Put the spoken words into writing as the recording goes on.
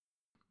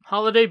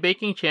Holiday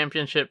Baking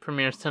Championship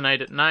premieres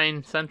tonight at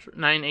 8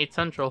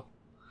 Central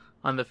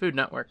on the Food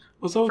Network.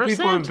 What's up with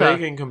people in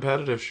baking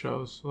competitive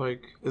shows?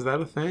 Like, is that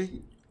a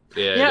thing?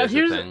 Yeah,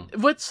 here's a thing.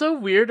 What's so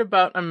weird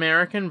about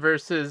American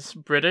versus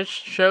British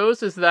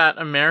shows is that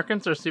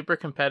Americans are super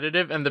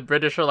competitive and the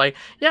British are like,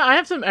 yeah, I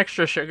have some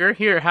extra sugar.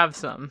 Here, have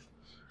some.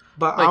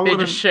 But like, they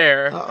just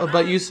share.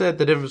 But you said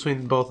the difference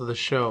between both of the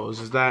shows.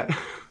 Is that...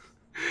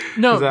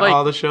 No, is that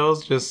all the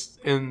shows? Just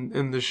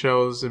in the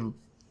shows and...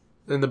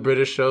 In the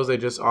British shows, they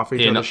just offer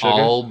each other sugar?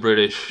 In all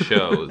British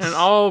shows. In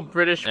all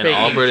British baking shows.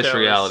 In all British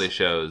reality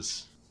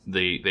shows,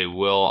 they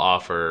will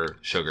offer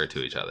sugar to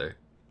each other.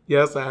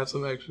 Yes, I have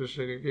some extra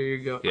sugar. Here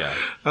you go. Yeah.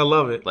 I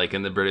love it. Like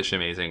in the British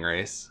Amazing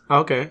Race.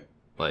 Okay.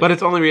 But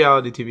it's only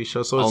reality TV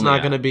show, so it's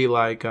not going to be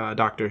like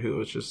Doctor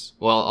Who. It's just...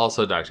 Well,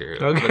 also Doctor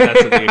Who. Okay. But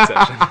that's the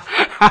exception.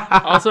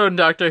 Also in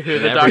Doctor Who,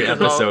 the doctor's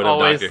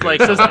always like,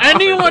 does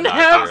anyone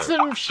have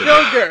some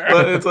sugar?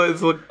 But it's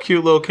a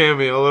cute little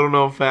cameo, a little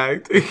known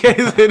fact, in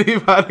case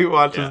anybody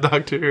watches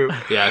Doctor Who.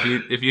 Yeah,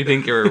 if you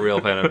think you're a real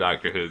fan of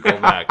Doctor Who, go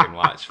back and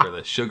watch for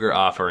the sugar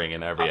offering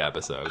in every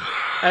episode.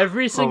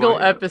 Every single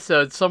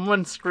episode,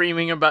 someone's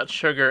screaming about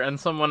sugar, and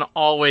someone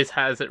always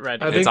has it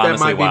ready. I think that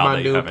might be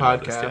my new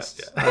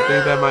podcast. I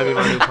think that might be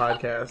my new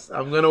podcast.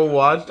 I'm going to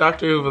watch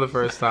Doctor Who for the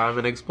first time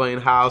and explain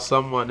how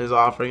someone is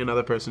offering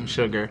another person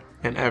sugar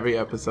in every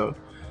episode.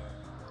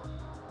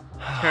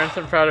 Terrence,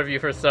 I'm proud of you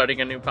for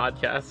starting a new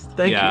podcast.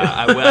 Thank you.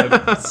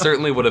 I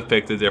certainly would have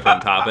picked a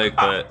different topic,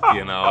 but,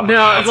 you know.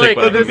 No, it's like,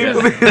 this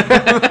is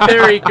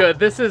very good.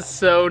 This is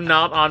so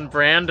not on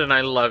brand, and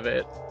I love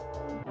it.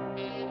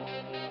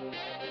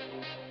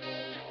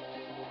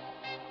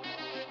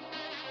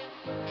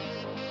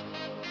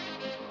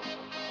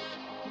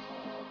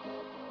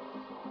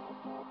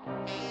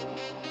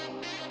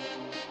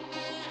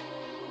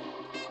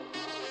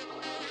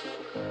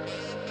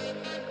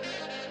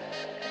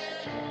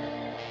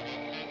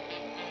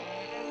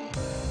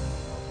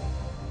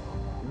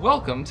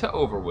 Welcome to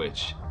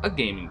OverWhich, a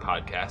gaming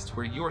podcast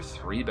where your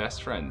three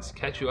best friends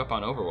catch you up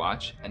on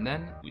Overwatch, and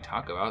then we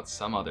talk about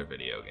some other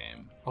video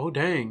game. Oh,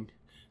 dang.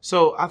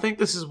 So, I think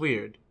this is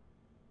weird.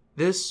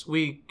 This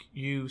week,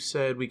 you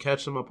said we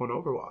catch them up on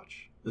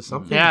Overwatch. Is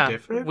something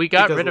different? We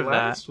got rid of that.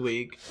 Last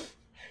week,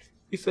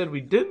 you said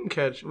we didn't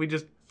we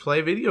just play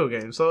video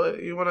games. So,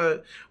 you want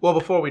to... Well,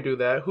 before we do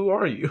that, who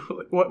are you?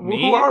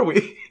 Who are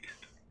we?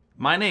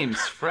 My name's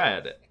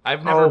Fred.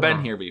 I've never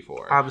been here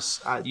before.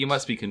 You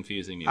must be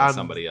confusing me with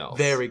somebody else.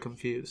 Very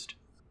confused.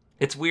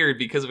 It's weird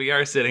because we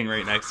are sitting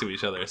right next to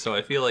each other, so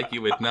I feel like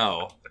you would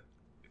know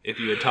if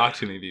you had talked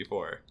to me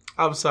before.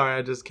 I'm sorry,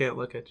 I just can't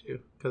look at you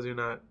because you're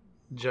not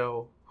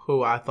Joe,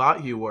 who I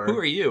thought you were. Who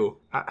are you?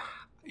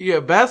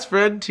 Your best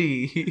friend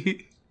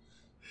T.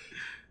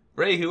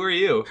 Ray, who are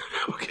you?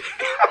 Okay.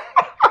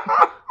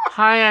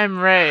 Hi, I'm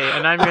Ray,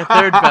 and I'm your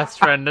third best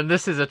friend, and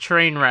this is a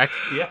train wreck.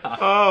 Yeah.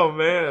 Oh,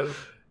 man.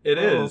 It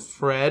is.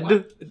 Fred.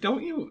 What?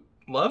 Don't you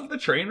love the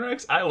train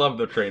wrecks? I love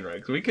the train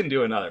wrecks. We can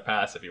do another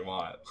pass if you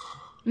want.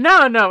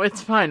 No,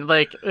 it's fine.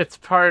 Like, it's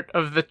part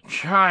of the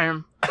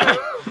charm.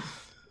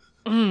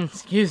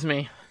 Excuse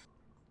me.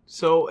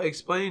 So,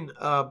 explain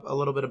a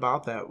little bit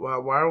about that. Why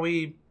are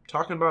we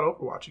talking about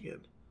Overwatch again?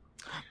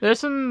 There's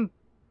some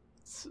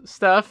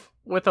stuff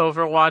with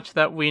Overwatch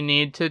that we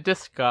need to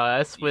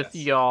discuss with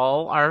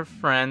y'all, our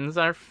friends,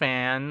 our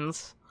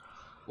fans.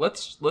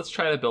 Let's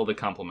try to build a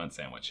compliment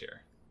sandwich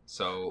here.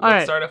 So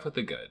let's start off with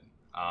the good.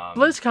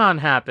 BlizzCon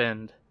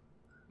happened.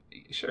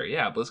 Sure,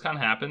 yeah. BlizzCon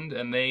happened,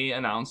 and they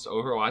announced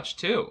Overwatch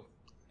 2.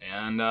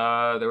 And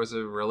there was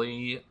a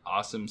really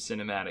awesome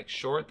cinematic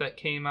short that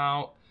came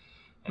out.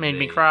 Made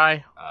me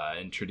cry.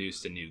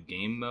 Introduced a new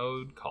game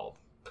mode called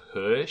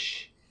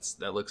Push.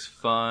 That looks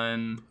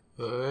fun.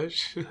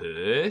 Push.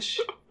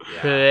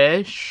 Yeah.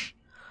 Push.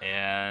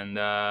 And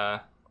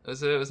it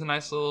was a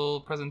nice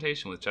little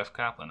presentation with Jeff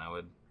Kaplan. I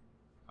would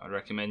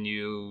recommend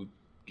you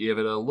give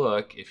it a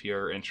look if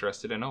you're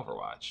interested in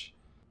Overwatch.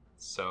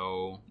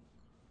 So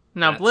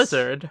now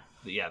Blizzard.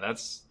 Yeah,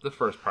 that's the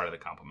first part of the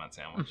compliment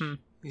sandwich.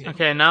 Mm-hmm. Yeah.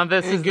 Okay, now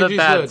this is the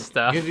bad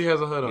stuff. Genji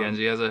has a hood on.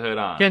 Genji has a hood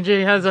on.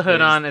 Genji has a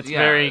hood on. It's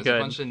very good. There's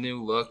a bunch of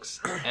new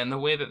looks, and the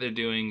way that they're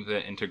doing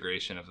the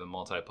integration of the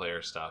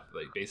multiplayer stuff,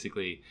 like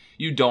basically,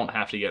 you don't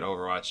have to get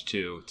Overwatch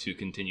 2 to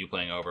continue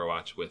playing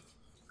Overwatch with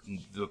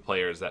the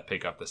players that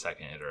pick up the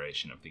second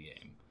iteration of the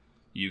game.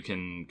 You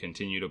can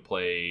continue to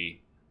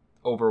play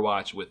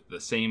Overwatch with the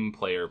same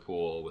player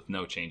pool with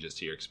no changes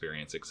to your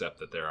experience, except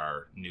that there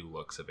are new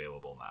looks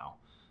available now,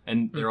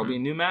 and there will be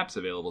new maps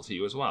available to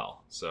you as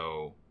well.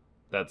 So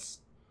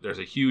there's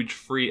a huge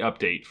free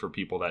update for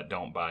people that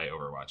don't buy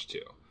Overwatch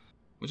 2,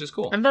 which is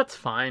cool, and that's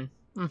fine.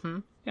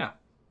 Yeah.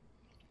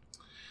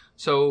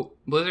 So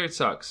Blizzard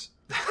sucks.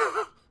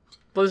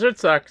 Blizzard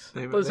sucks.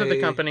 Blizzard,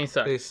 the company,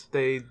 sucks.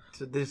 They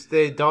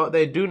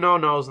do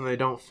no-nos and they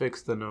don't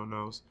fix the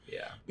no-nos.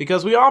 Yeah.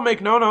 Because we all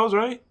make no-nos,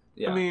 right?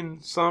 Yeah. I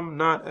mean, some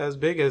not as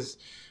big as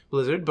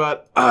Blizzard,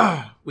 but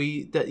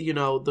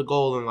the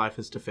goal in life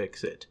is to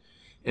fix it.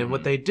 And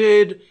what they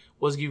did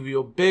was give you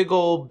a big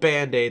old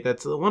Band-Aid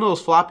that's one of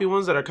those floppy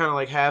ones that are kind of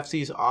like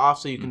half-seas off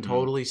so you can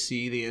totally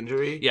see the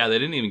injury. Yeah, they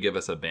didn't even give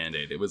us a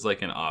Band-Aid. It was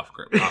like an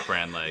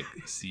off-brand like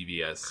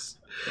CVS.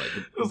 Like,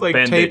 it was like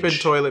bandage. tape and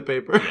toilet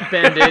paper. Yeah.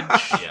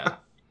 Bandage.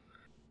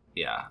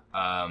 Yeah.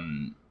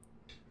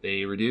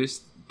 They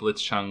reduced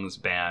Blitzchung's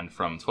ban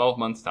from 12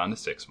 months down to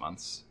 6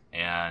 months,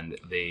 and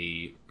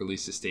they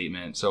released a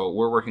statement. So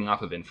we're working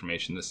off of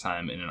information this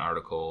time in an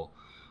article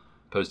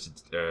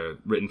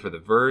written for The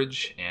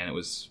Verge, and it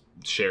was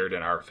shared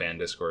in our fan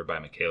Discord by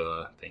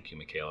Michaela. Thank you,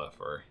 Michaela,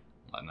 for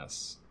letting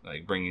us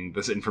bringing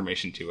this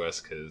information to us,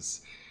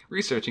 because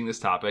researching this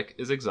topic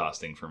is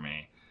exhausting for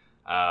me.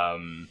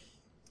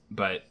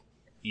 But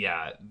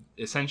yeah,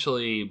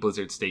 essentially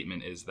Blizzard's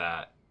statement is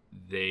that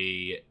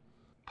they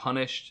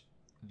punished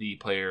the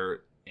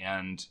player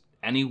and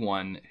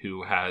anyone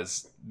who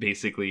has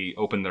basically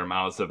opened their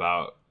mouths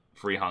about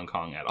Free Hong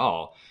Kong at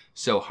all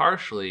so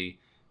harshly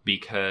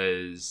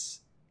because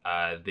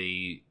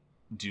they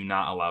do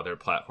not allow their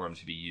platform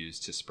to be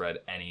used to spread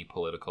any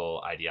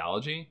political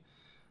ideology,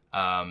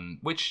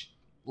 which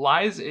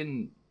lies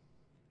in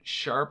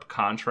sharp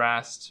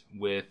contrast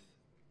with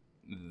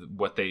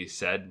what they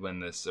said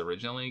when this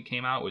originally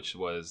came out, which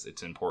was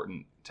it's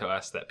important to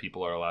us that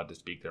people are allowed to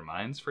speak their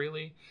minds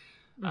freely.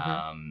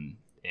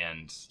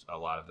 And a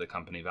lot of the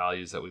company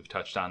values that we've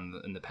touched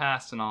on in the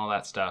past and all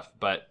that stuff.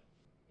 But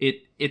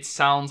it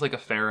sounds like a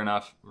fair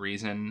enough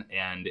reason,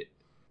 and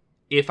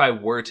if I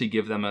were to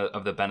give them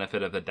of the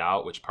benefit of the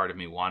doubt, which part of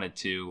me wanted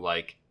to,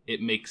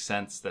 it makes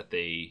sense that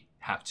they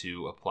have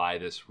to apply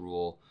this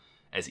rule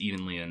as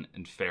evenly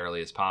and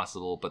fairly as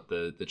possible. But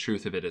the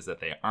truth of it is that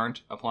they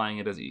aren't applying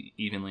it as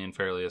evenly and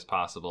fairly as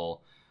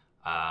possible.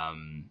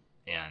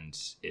 And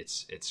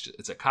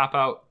it's a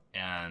cop-out,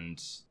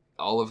 and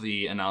all of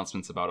the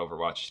announcements about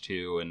Overwatch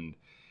 2 and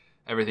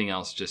everything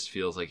else just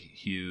feels like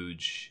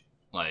huge,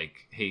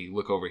 hey,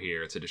 look over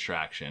here, it's a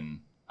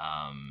distraction.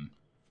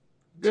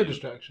 Good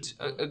distraction.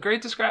 A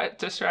great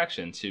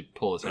distraction to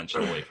pull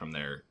attention away from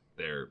their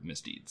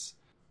misdeeds.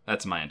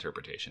 That's my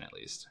interpretation, at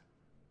least.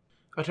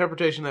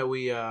 Interpretation that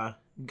we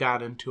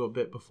got into a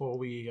bit before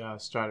we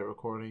started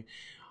recording.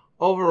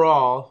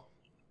 Overall,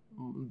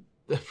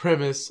 the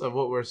premise of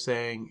what we're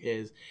saying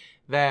is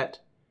that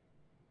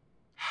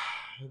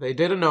they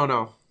did a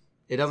no-no.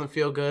 It doesn't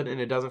feel good,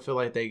 and it doesn't feel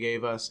like they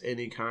gave us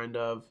any kind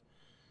of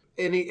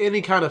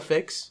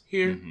fix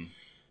here. Mm-hmm.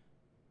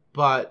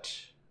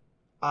 But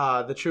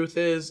the truth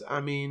is,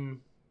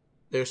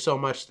 there's so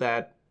much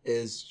that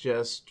is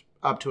just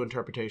up to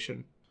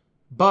interpretation.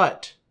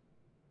 But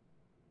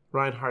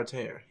Reinhardt's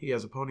hair, he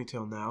has a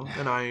ponytail now,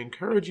 and I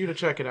encourage you to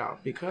check it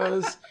out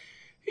because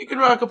he can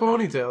rock a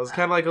ponytail. It's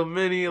kind of like a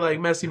mini,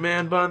 messy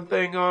man bun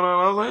thing going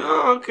on. I was like,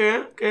 oh,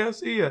 okay, I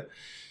see ya.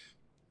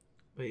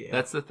 But yeah.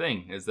 That's the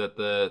thing, is that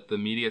the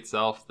media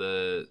itself,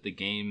 the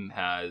game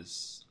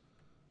has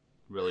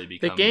really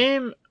become... The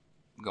game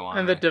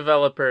and the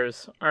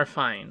developers are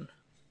fine.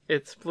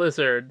 It's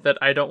Blizzard that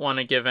I don't want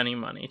to give any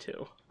money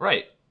to.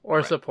 Right.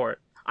 Or support.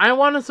 I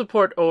want to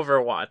support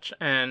Overwatch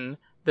and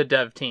the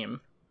dev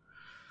team.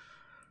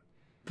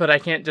 But I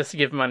can't just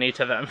give money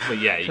to them. But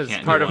yeah, you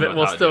can't. Part of it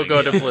will still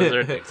go to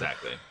Blizzard.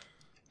 Exactly.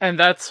 And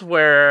that's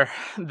where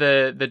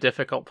the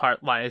difficult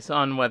part lies,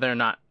 on whether or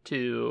not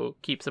to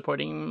keep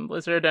supporting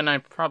Blizzard. And I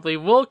probably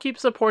will keep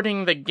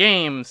supporting the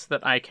games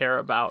that I care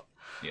about.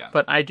 Yeah.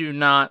 But I do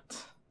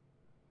not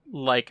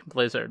like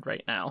Blizzard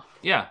right now.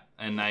 Yeah,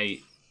 and I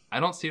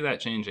don't see that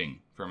changing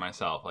for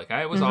myself.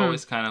 I was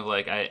always kind of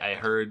I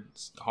heard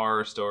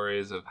horror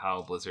stories of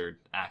how Blizzard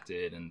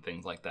acted and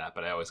things like that,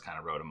 but I always kind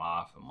of wrote them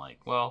off. I'm like,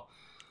 well,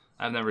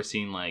 I've never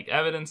seen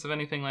evidence of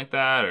anything like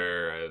that,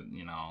 or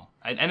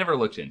I never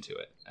looked into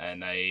it,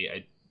 and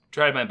I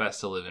tried my best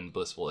to live in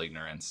blissful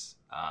ignorance.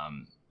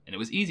 And it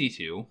was easy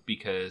to,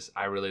 because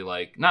I really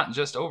like not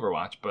just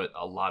Overwatch, but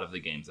a lot of the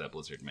games that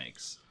Blizzard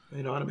makes.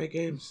 They know how to make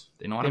games.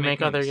 They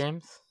make other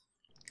games.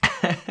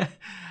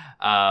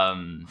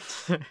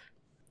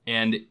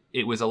 And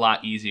it was a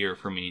lot easier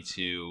for me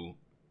to,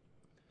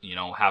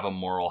 have a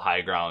moral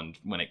high ground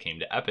when it came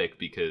to Epic,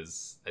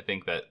 because I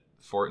think that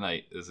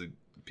Fortnite is a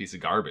piece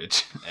of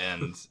garbage.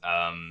 And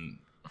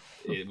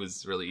it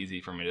was really easy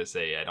for me to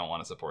say I don't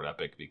want to support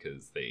Epic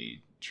because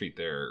they treat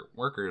their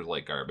workers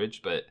like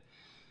garbage. But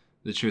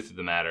the truth of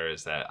the matter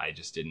is that I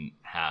just didn't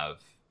have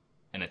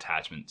an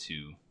attachment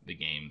to the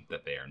game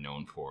that they are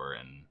known for.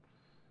 And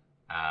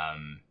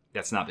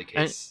that's not the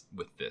case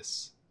with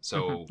this.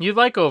 So you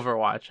like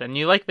Overwatch, and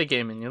you like the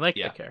game, and you like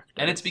the characters.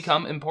 And it's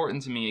become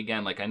important to me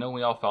again. I know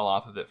we all fell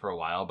off of it for a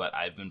while, but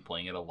I've been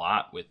playing it a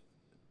lot with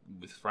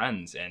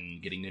friends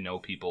and getting to know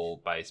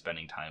people by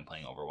spending time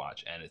playing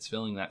Overwatch. And it's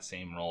filling that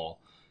same role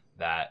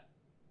that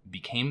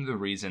became the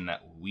reason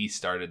that we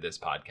started this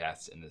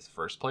podcast in this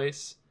first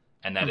place.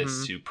 And that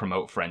is to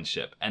promote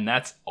friendship. And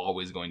that's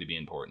always going to be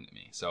important to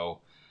me.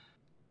 So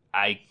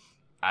I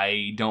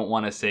don't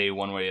want to say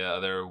one way or the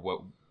other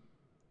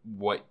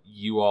what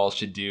you all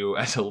should do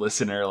as a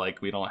listener.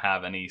 We don't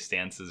have any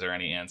stances or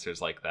any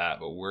answers like that,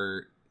 but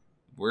we're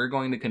we're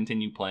going to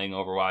continue playing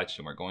Overwatch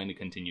and we're going to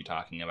continue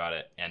talking about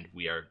it, and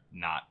we are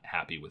not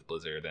happy with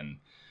Blizzard, and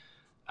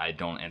I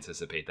don't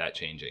anticipate that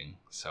changing.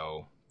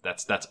 So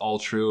that's all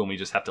true, and we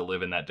just have to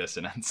live in that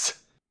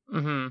dissonance.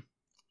 Mm-hmm.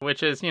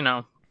 Which is,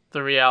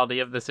 the reality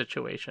of the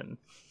situation.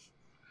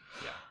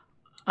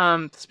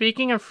 Yeah.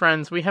 Speaking of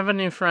friends, we have a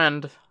new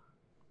friend.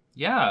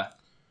 Yeah.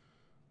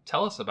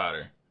 Tell us about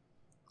her.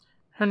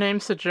 Her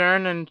name's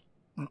Sojourn, and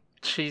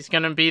she's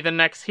gonna be the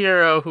next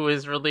hero who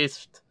is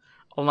released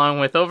along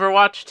with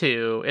Overwatch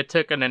 2. It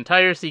took an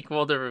entire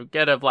sequel to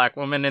get a black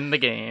woman in the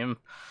game.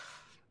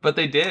 But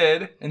they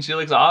did, and she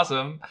looks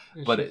awesome.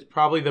 But it's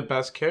probably the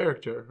best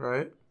character,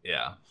 right?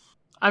 Yeah.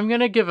 I'm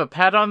gonna give a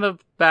pat on the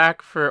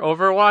back for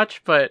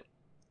Overwatch, but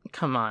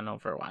come on,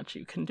 Overwatch,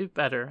 you can do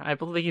better. I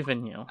believe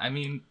in you. I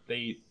mean,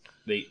 they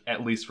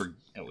at least.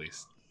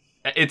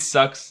 It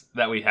sucks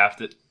that we have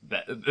to.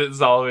 That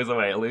it's always the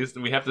way. At least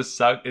we have to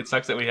suck. It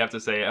sucks that we have to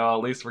say, "Oh,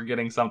 at least we're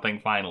getting something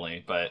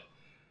finally." But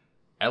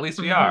at least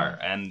we are,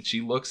 and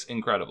she looks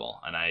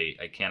incredible, and I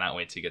cannot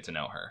wait to get to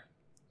know her.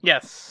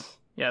 Yes,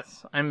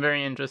 I'm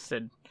very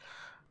interested.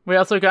 We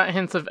also got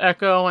hints of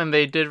Echo, and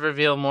they did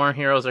reveal more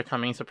heroes are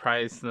coming.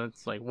 Surprise!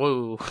 That's like,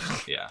 whoa.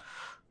 Yeah.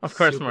 Of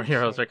course, more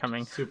heroes are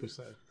coming. Super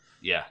sad.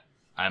 Yeah,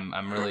 I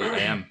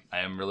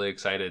am really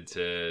excited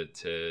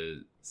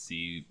to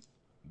see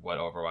what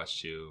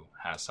Overwatch 2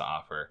 has to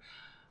offer.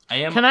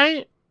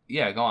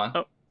 Yeah, go on.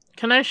 Oh,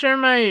 can I share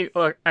my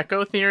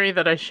Echo theory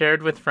that I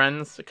shared with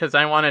friends because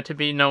I want it to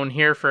be known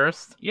here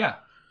first? Yeah.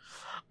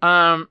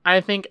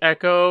 I think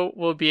Echo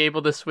will be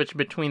able to switch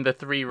between the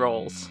 3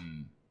 roles.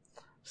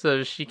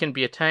 So she can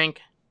be a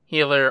tank,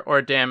 healer,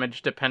 or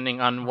damage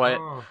depending on what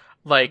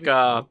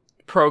cool.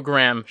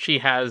 Program she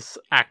has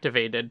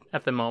activated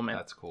at the moment.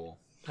 That's cool.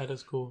 That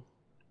is cool.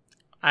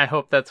 I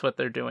hope that's what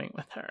they're doing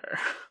with her.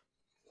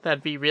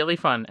 That'd be really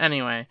fun.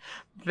 Anyway,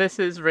 this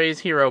is Ray's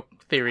Hero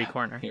Theory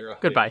Corner.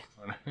 Goodbye.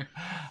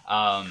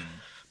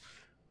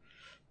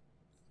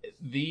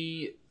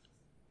 The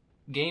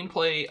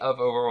gameplay of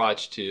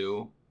Overwatch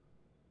 2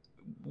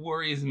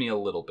 worries me a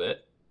little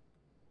bit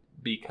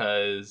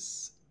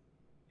because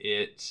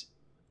it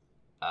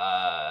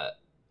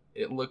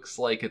looks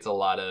like it's a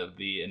lot of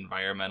the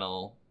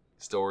environmental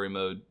story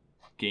mode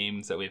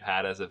games that we've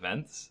had as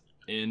events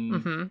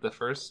in the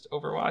first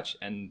Overwatch,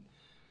 and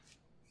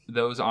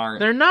those aren't...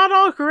 They're not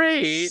all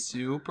great.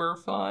 Super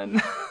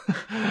fun.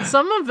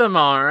 Some of them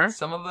are.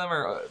 Some of them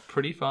are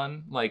pretty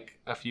fun, like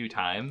a few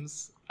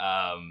times,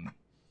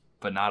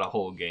 but not a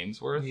whole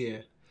game's worth.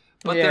 Yeah.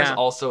 But there's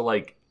also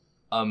like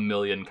a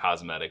million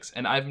cosmetics,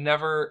 and I've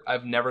never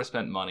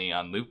spent money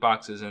on loot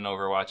boxes in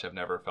Overwatch. I've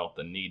never felt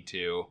the need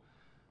to,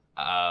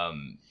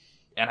 and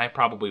I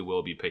probably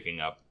will be picking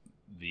up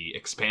the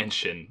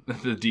expansion,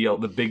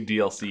 the big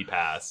DLC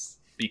pass,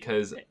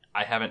 because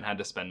I haven't had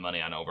to spend money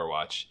on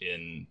Overwatch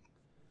in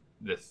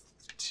the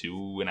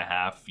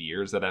 2.5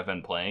 years that I've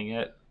been playing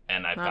it,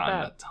 and I've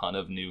gotten a ton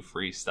of new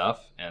free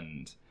stuff,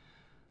 and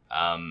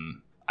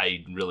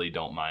I really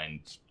don't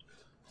mind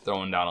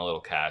throwing down a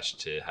little cash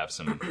to have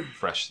some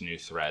fresh new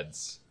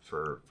threads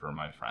for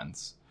my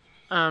friends.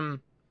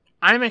 I'm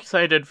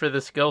excited for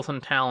the skills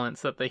and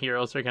talents that the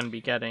heroes are going to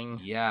be getting.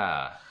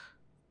 Yeah.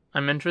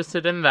 I'm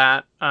interested in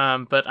that,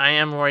 but I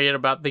am worried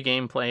about the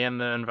gameplay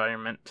and the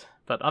environment.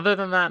 But other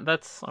than that,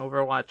 that's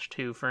Overwatch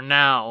 2 for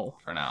now.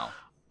 For now.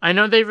 I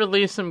know they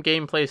released some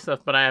gameplay stuff,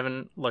 but I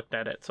haven't looked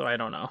at it, so I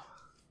don't know.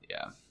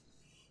 Yeah.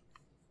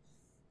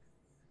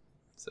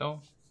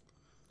 So,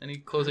 any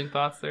closing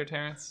thoughts there,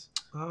 Terrence?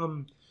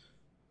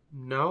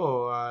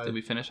 No. Did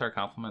we finish our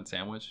compliment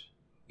sandwich?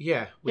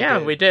 Yeah,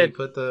 we did.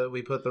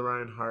 We put the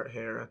Reinhardt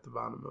hair at the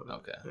bottom of it.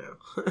 Okay.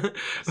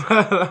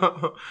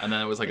 Yeah. And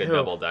then it was like a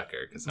double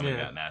decker because someone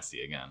got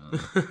nasty again.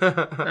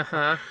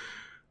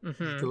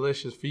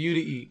 Delicious for you to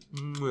eat.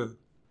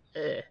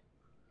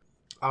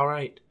 All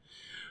right.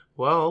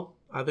 Well,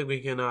 I think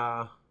we can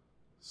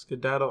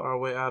skedaddle our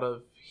way out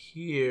of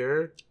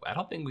here. I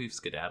don't think we've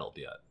skedaddled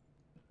yet.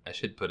 I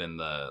should put in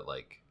the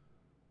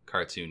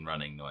cartoon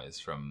running noise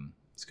from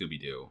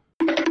Scooby-Doo.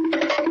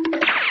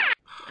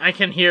 I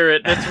can hear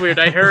it. That's weird.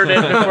 I heard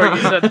it before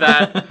you said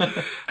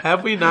that.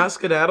 Have we not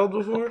skedaddled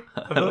before?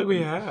 I feel like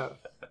we have.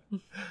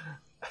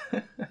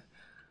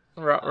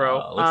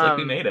 Ruh-roh. Looks like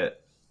we made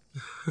it.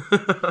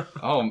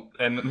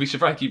 And we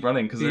should probably keep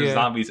running because there's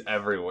zombies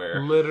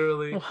everywhere.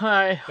 Literally.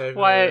 Why?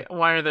 Everywhere.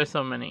 Why are there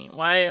so many?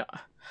 Why?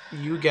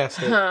 You guessed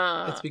it.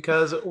 It's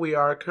because we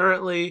are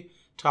currently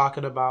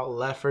talking about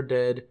Left 4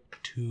 Dead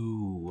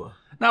 2.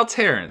 Now,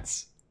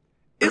 Terrence,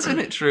 isn't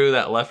it true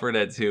that Left 4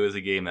 Dead 2 is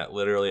a game that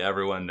literally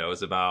everyone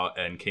knows about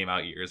and came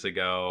out years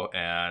ago,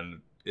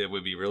 and it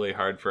would be really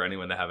hard for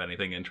anyone to have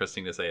anything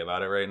interesting to say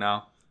about it right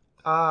now?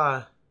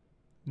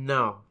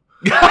 No.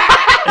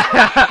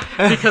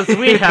 Because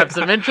we have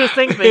some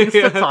interesting things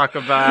to talk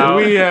about.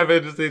 We have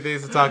interesting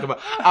things to talk about.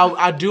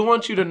 I do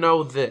want you to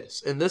know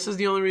this, and this is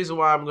the only reason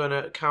why I'm going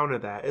to counter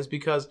that, is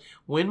because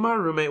when my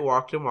roommate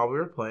walked in while we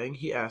were playing,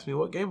 he asked me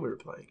what game we were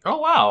playing. Oh,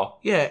 wow.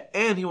 Yeah,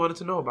 and he wanted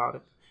to know about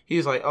it.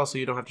 He's like, oh, so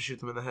you don't have to shoot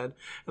them in the head?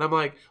 And I'm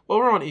like, well,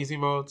 we're on easy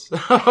modes.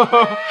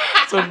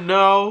 So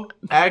no,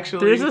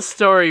 actually. There's a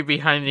story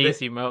behind the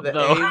easy mode,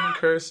 though. The aim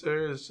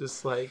cursor is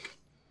just like,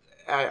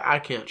 I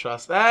can't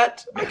trust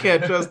that. I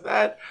can't trust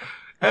that.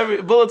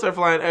 Bullets are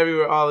flying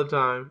everywhere all the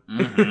time.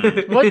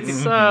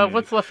 Mm-hmm.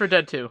 What's Left 4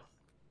 Dead 2?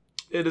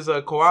 It is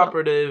a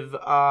cooperative,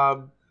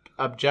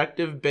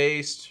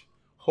 objective-based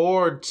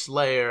horde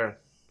slayer.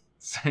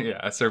 Yeah,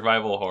 a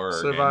survival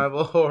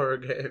horror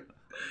game.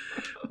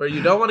 Where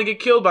you don't want to get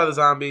killed by the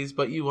zombies,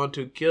 but you want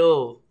to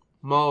kill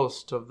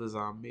most of the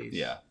zombies.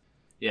 Yeah.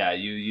 Yeah,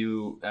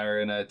 you are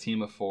in a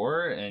team of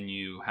 4, and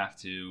you have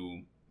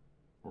to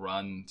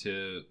run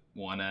to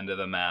one end of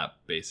the map,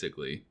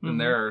 basically. Mm-hmm. And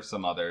there are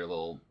some other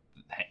little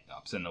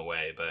hang-ups in the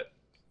way, but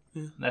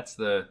that's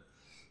the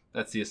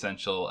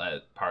essential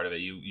part of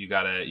it. You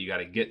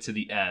gotta get to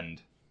the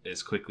end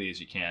as quickly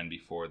as you can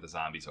before the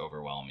zombies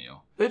overwhelm you.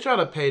 They try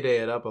to payday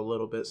it up a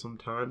little bit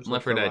sometimes.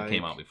 Left 4 Dead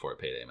came out before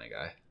Payday, my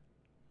guy.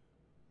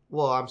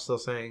 Well, I'm still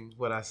saying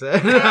what I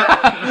said.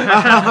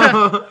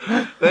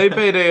 They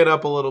payday it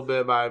up a little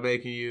bit by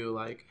making you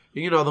like,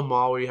 the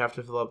mall where you have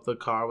to fill up the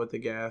car with the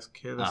gas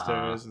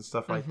canisters and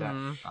stuff like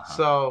that.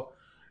 So,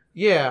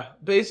 yeah,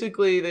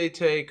 basically they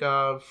take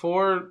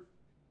 4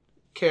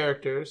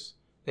 characters.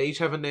 They each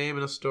have a name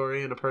and a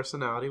story and a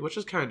personality, which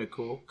is kind of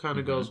cool. Kind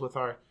of goes with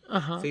our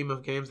theme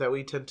of games that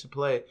we tend to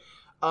play.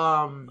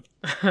 And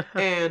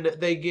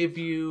they give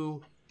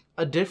you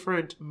a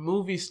different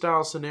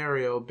movie-style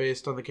scenario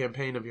based on the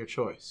campaign of your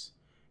choice.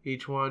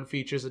 Each one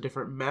features a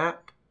different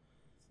map.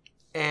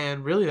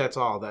 And really that's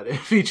all that it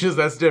features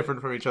that's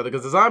different from each other,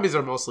 because the zombies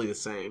are mostly the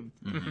same.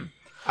 Mm-hmm.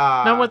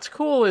 Now what's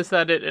cool is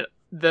that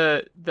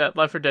that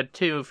Left 4 Dead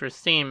 2 for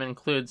Steam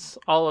includes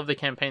all of the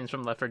campaigns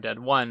from Left 4 Dead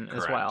 1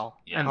 as well,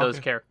 and those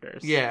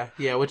characters. Yeah,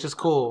 which is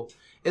cool.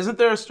 Isn't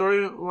there a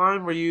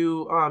storyline where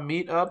you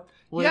meet up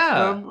with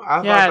them? I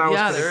thought that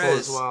was pretty cool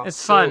as well.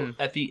 It's fun.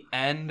 At the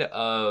end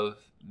of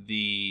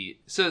the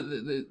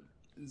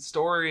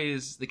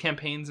stories, the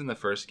campaigns in the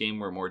first game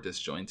were more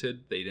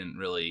disjointed. They didn't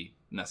really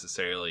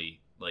necessarily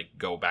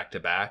go back to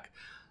back.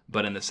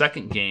 But in the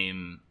second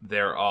game,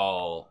 they're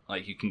all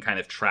you can kind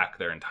of track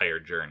their entire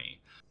journey.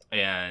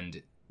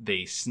 And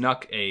they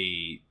snuck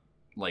a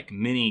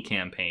mini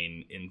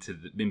campaign in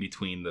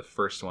between the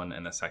first one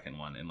and the second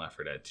one in Left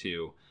 4 Dead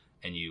 2,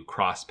 and you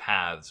cross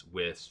paths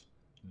with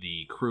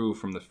the crew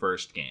from the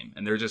first game,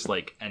 and they're just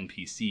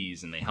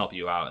NPCs, and they help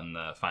you out in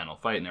the final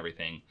fight and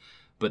everything.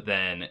 But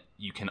then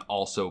you can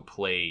also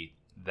play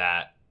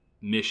that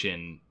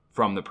mission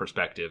from the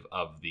perspective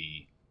of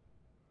the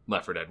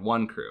Left 4 Dead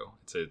 1 crew.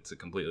 It's a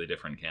completely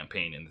different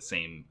campaign in the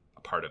same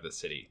part of the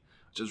city,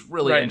 which is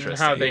really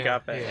interesting. How they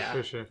got that. Yeah,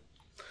 for sure.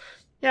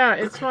 Yeah,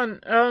 it's fun.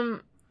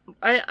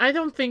 I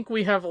don't think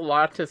we have a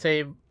lot to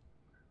say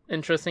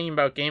interesting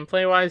about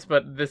gameplay-wise,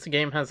 but this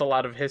game has a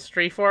lot of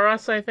history for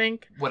us, I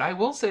think. What I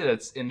will say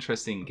that's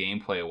interesting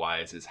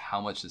gameplay-wise is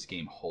how much this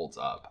game holds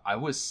up. I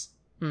was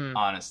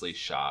honestly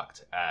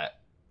shocked at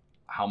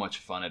how much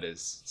fun it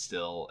is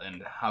still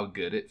and how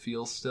good it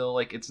feels still.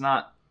 It's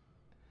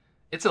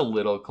a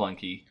little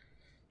clunky.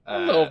 A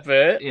little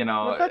bit.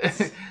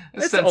 The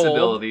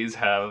sensibilities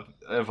have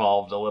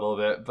evolved a little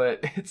bit, but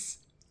it's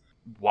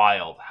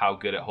wild how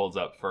good it holds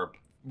up for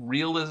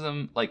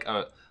realism, like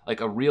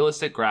a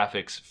realistic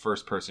graphics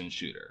first-person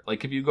shooter.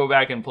 If you go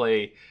back and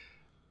play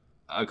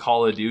a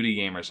Call of Duty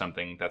game or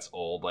something that's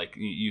old,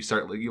 you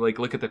start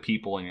look at the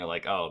people and you're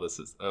like, oh, this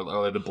is,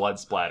 or the blood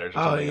splatters or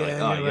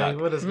something.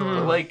 What is going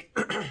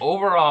on?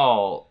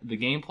 Overall, the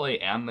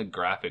gameplay and the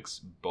graphics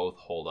both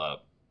hold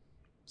up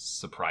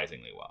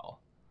surprisingly well,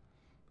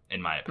 in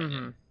my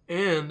opinion.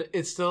 And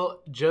it's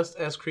still just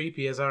as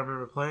creepy as I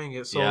remember playing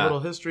it. So a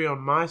little history on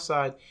my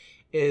side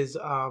is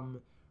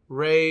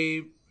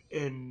Ray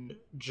and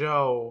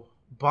Joe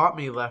bought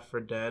me Left 4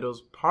 Dead. It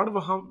was part of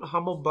a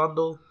humble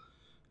bundle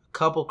a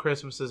couple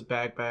Christmases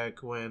back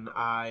when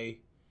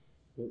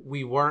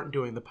we weren't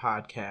doing the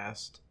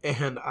podcast,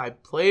 and I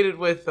played it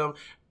with them.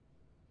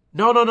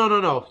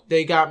 No.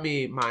 They got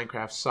me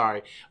Minecraft.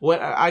 Sorry.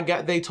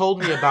 They told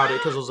me about it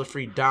because it was a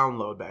free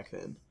download back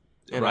then,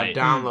 and I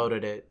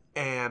downloaded it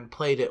and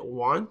played it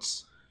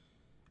once.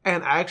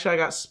 And actually, I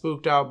got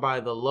spooked out by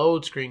the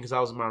load screen because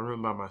I was in my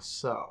room by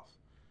myself.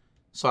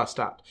 So I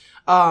stopped.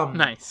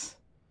 Nice.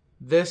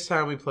 This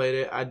time we played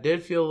it, I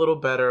did feel a little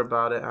better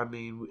about it. I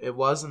mean, it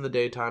was in the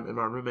daytime and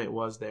my roommate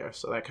was there,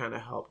 so that kind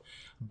of helped.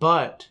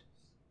 But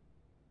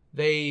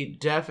they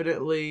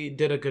definitely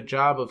did a good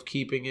job of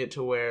keeping it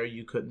to where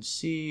you couldn't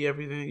see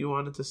everything that you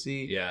wanted to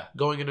see. Yeah.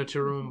 Going into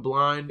a room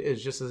blind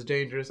is just as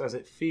dangerous as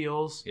it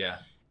feels. Yeah.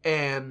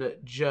 And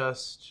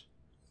just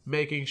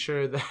making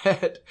sure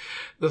that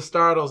the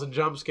startles and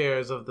jump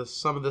scares of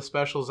some of the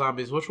special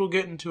zombies, which we'll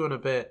get into in a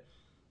bit,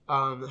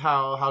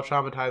 how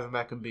traumatizing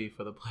that can be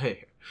for the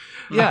player.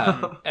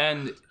 Yeah,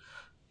 and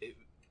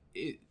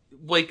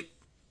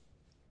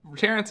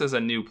Terrence is a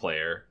new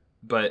player,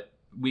 but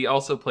we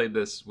also played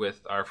this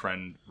with our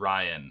friend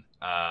Ryan,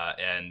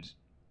 and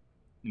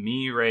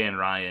me, Ray, and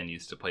Ryan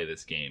used to play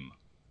this game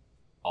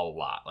a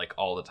lot,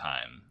 all the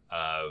time.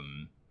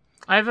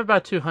 I have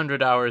about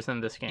 200 hours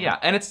in this game. Yeah,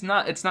 and it's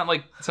not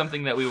like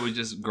something that we would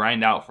just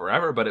grind out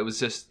forever, but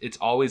it's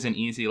always an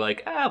easy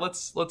like,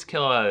 let's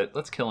kill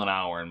an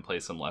hour and play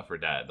some Left 4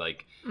 Dead.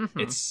 Like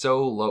it's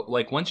so low.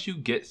 Like once you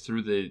get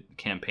through the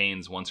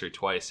campaigns once or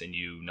twice and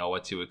you know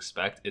what to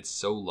expect, it's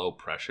so low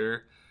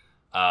pressure.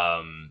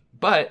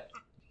 But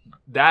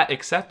that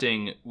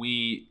accepting,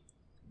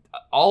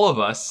 all of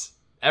us,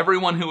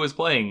 everyone who was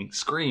playing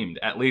screamed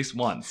at least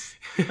once.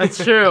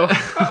 That's true.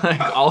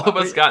 Like, all of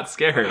us got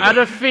scared. Out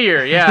of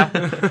fear, yeah.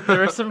 There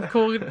were some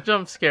cool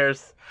jump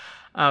scares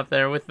out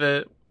there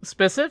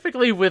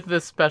specifically with the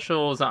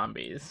special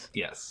zombies.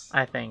 Yes.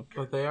 I think.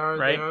 But they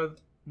are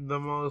the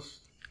most...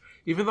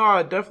 Even though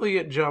I definitely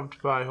get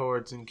jumped by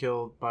hordes and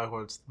killed by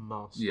hordes the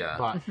most. Yeah.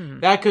 But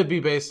that could be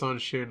based on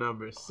sheer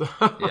numbers. So.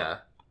 Yeah.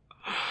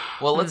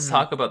 Well, let's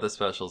talk about the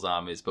special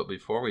zombies, but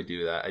before we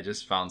do that, I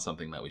just found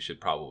something that we should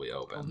probably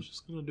open. I'm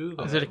just going to do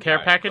that. Is it a care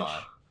package?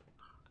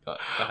 Go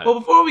ahead. Well,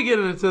 before we get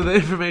into the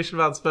information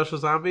about special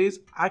zombies,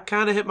 I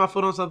kind of hit my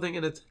foot on something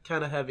and it's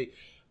kind of heavy.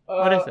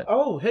 What is it?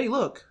 Oh, hey,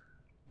 look.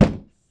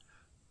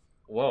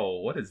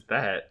 Whoa, what is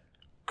that?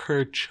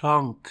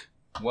 Kerchunk.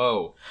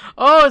 Whoa.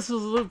 Oh, it's a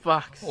loot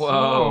box.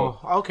 Whoa.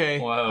 Oh, okay.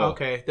 Whoa.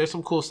 Okay. There's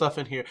some cool stuff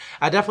in here.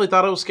 I definitely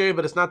thought it was scary,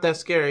 but it's not that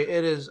scary.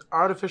 It is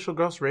artificial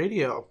ghost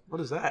radio. What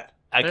is that?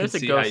 I can There's a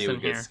see how ghost you in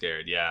would get here.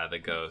 scared. Yeah, the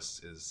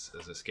ghost is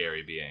a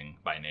scary being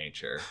by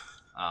nature.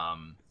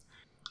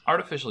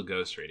 Artificial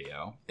Ghost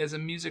Radio is a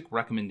music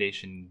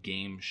recommendation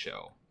game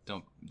show.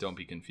 Don't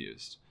be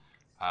confused.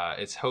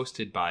 It's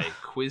hosted by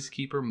quiz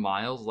keeper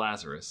Miles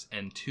Lazarus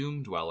and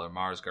tomb dweller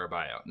Mars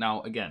Garbayo.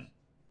 Now, again,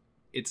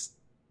 it's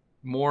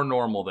more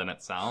normal than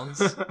it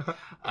sounds.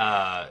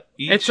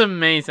 It's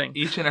amazing.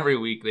 Each and every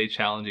week, they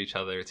challenge each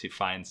other to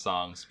find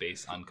songs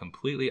based on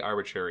completely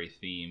arbitrary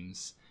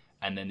themes,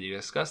 and then they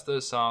discuss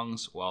those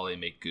songs while they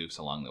make goofs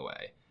along the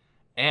way.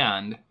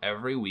 And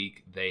every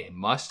week, they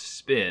must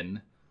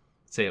spin...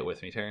 Say it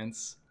with me,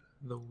 Terrence.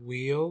 The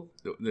wheel?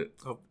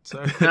 Oh,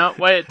 sorry. No,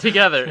 wait,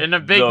 together, in a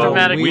big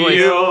dramatic voice. The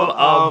Wheel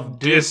of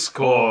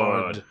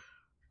Discord.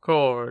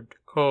 Chord.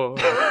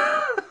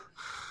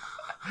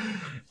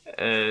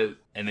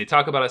 And they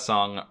talk about a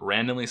song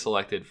randomly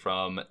selected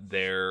from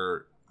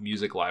their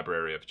music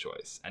library of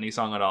choice. Any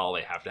song at all,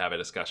 they have to have a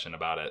discussion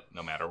about it,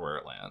 no matter where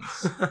it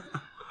lands.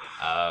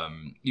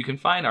 You can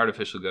find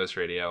Artificial Ghost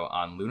Radio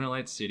on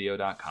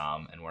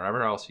LunarLightStudio.com and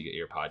wherever else you get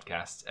your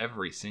podcasts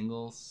every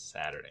single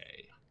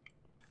Saturday.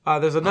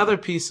 There's another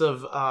piece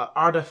of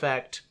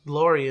artifact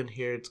glory in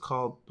here. It's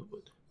called...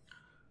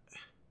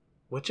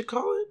 What you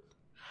call it?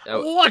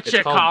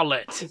 Call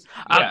it?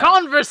 A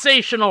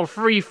conversational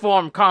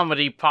freeform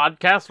comedy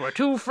podcast where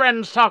two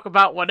friends talk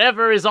about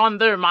whatever is on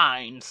their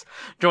minds.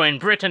 Join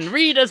Britt and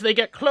Reed as they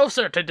get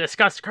closer to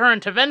discuss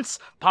current events,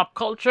 pop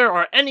culture,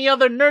 or any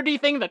other nerdy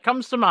thing that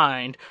comes to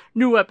mind.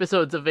 New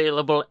episodes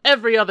available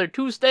every other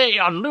Tuesday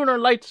on Lunar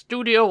Light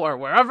Studio or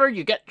wherever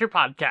you get your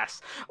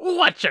podcasts.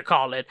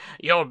 Call it?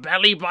 Your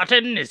belly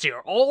button is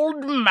your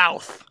old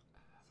mouth.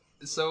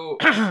 So...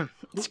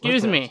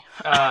 Excuse me.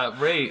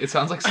 Ray, it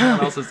sounds like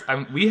someone else's...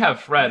 we have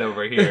Fred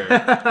over here,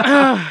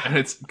 and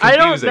it's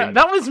confusing.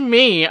 That was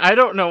me. I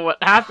don't know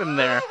what happened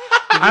there.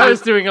 I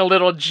was doing a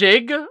little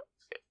jig.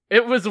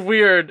 It was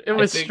weird. It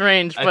was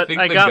strange, but I got through it.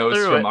 I think the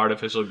ghost from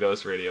Artificial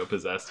Ghost Radio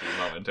possessed you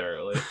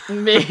momentarily.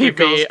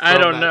 Maybe. I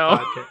don't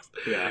know.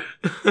 Yeah.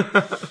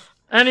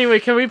 Anyway,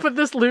 can we put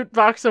this loot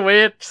box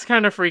away? It's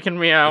kind of freaking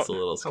me out. It's a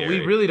little scary.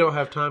 We really don't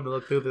have time to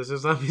look through this.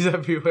 There's zombies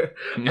everywhere.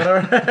 But all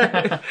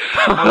right.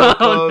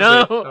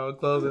 I'll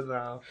close it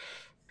now.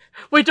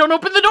 Wait, don't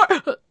open the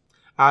door!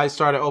 I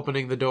started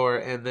opening the door,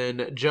 and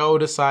then Joe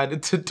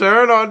decided to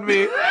turn on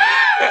me.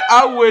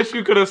 I wish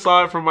you could have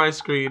saw it from my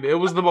screen. It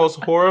was the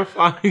most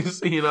horrifying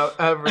scene I've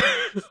ever.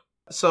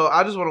 So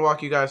I just want to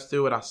walk you guys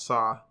through what I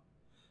saw.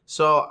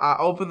 So I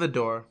opened the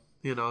door.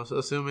 So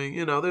assuming,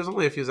 there's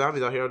only a few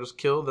zombies out here, I'll just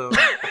kill them.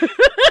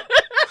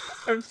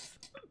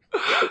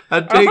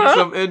 I take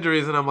some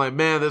injuries, and I'm like,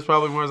 man, there's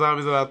probably more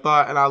zombies than I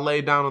thought. And I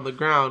lay down on the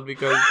ground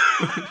because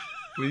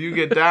when you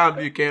get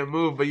down, you can't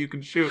move, but you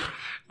can shoot.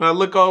 And I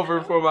look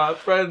over for my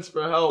friends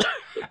for help,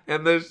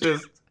 and there's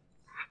just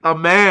a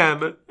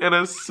man in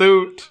a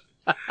suit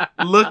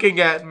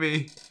looking at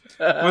me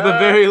with a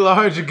very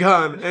large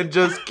gun and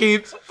just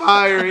keeps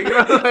firing.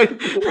 I'm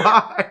like,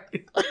 why?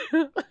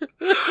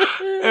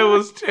 It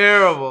was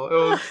terrible.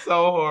 It was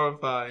so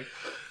horrifying.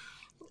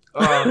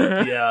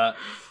 Yeah.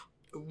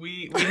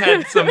 We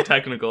had some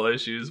technical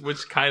issues,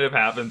 which kind of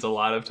happens a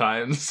lot of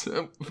times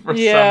for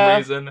some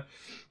reason.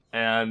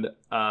 And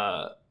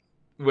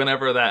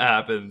whenever that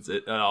happens,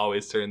 it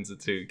always turns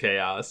into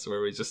chaos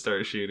where we just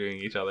start shooting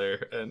each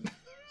other and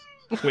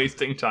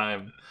wasting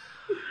time.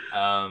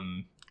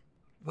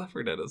 Left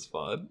 4 Dead is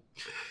fun.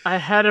 I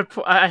had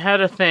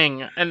a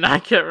thing, and I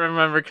can't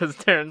remember because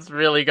Terrence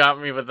really got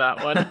me with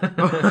that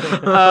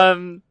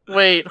one.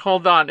 Wait,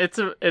 hold on.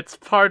 It's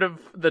part of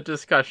the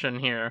discussion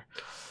here.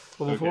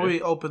 Well, before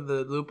we open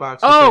the loot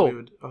box,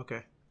 okay.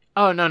 Okay.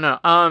 Oh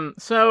no.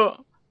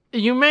 So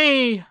you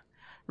may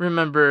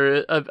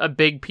remember a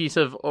big piece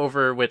of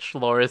OverWhich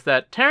lore is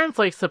that Terrence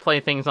likes to play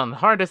things on the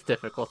hardest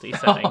difficulty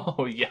setting.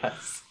 Oh,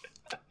 yes.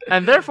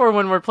 And therefore,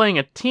 when we're playing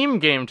a team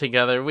game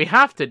together, we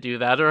have to do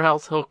that, or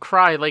else he'll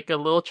cry like a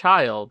little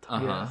child.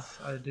 Yes,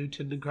 I do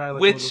tend to cry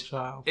like a little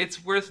child.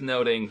 It's worth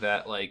noting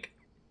that, like,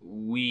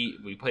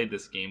 we played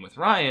this game with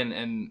Ryan,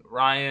 and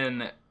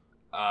Ryan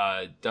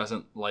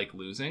doesn't like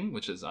losing,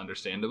 which is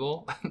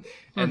understandable.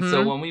 And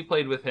so when we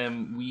played with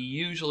him, we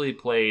usually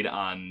played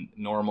on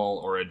normal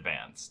or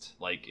advanced.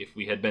 Like, if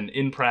we had been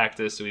in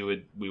practice, we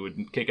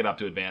would kick it up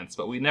to advanced,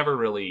 but we never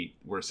really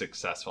were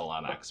successful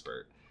on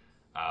expert.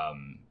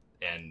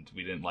 And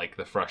we didn't like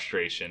the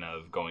frustration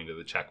of going to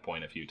the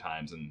checkpoint a few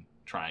times and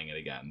trying it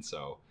again.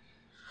 So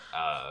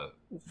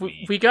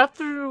we got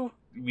through.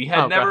 We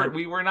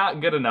were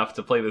not good enough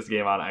to play this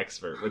game on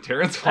expert. With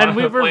Terrence wanted and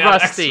we to were play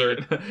rusty. On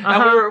expert.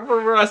 And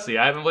we're rusty.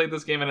 I haven't played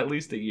this game in at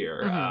least a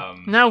year.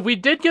 Now, we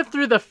did get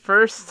through the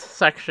first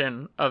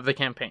section of the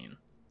campaign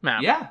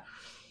map. Yeah,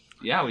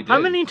 we did. How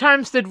many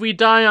times did we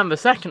die on the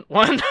second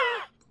one?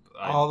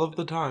 All of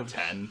the time.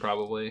 10,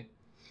 probably.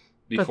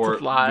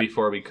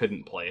 Before we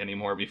couldn't play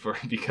anymore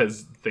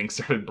because things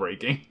started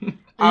breaking.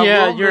 I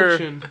will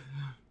mention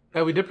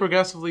that we did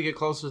progressively get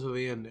closer to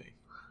the ending.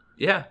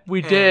 Yeah.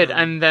 We did,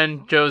 and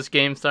then Joe's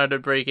game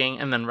started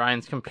breaking, and then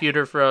Ryan's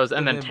computer froze,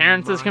 and then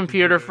Terrence's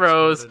computer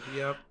froze.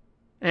 Yep.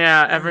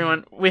 Yeah,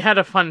 everyone, we had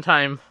a fun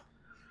time.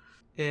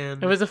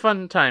 And it was a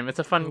fun time. It's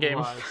a fun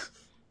game.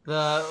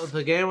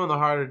 The game on the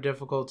harder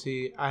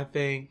difficulty, I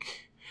think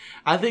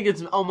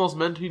it's almost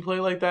meant to be played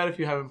like that if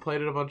you haven't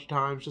played it a bunch of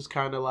times. Just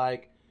kind of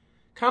like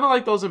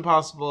those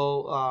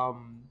impossible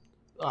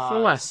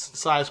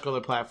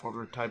side-scroller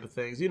platformer type of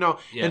things.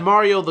 In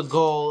Mario, the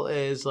goal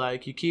is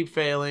like you keep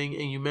failing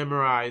and you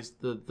memorize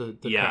the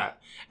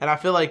crap. And I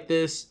feel like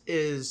this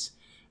is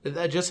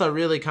just a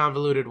really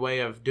convoluted way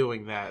of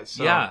doing that.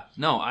 So. Yeah,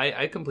 no,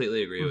 I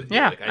completely agree with you.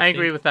 Yeah, I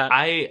agree with that.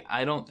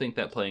 I don't think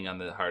that playing on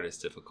the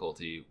hardest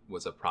difficulty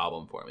was a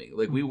problem for me.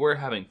 Like, we were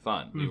having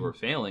fun. We were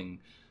failing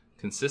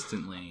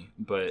consistently,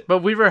 but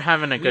we were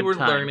having a good time. We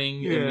were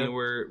learning, and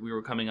we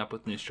were coming up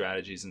with new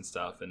strategies and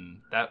stuff, and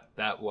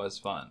that was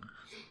fun.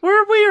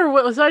 Were we, or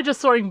was I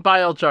just throwing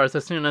bile jars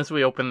as soon as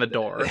we opened the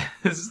door?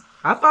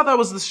 I thought that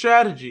was the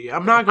strategy.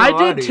 I'm not gonna lie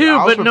to you. I did too,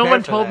 but no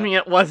one told me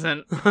it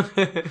wasn't.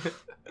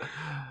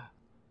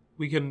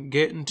 We can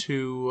get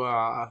into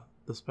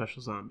the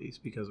special zombies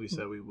because we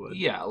said we would.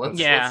 Yeah, let's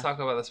talk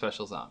about the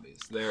special zombies.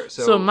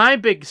 So my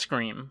big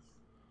scream.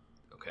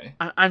 Okay.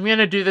 I'm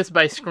gonna do this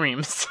by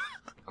screams.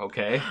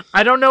 Okay.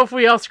 I don't know if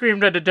we all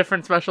screamed at a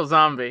different special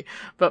zombie,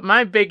 but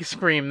my big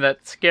scream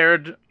that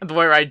scared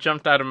where I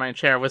jumped out of my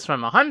chair was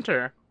from a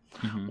hunter,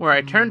 where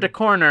I turned a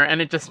corner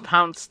and it just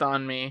pounced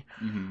on me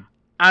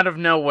out of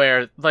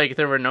nowhere. Like,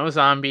 there were no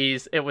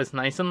zombies. It was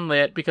nice and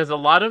lit, because a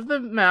lot of the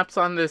maps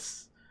on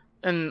this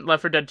in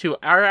Left 4 Dead 2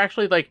 are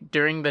actually like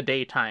during the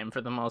daytime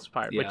for the most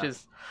part, which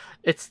is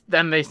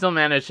then they still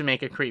managed to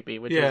make it creepy,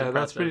 which is impressive.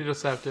 That's pretty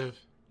deceptive.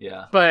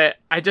 Yeah. But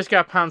I just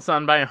got pounced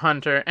on by a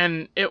hunter,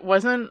 and it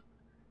wasn't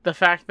the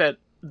fact that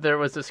there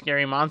was a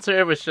scary monster,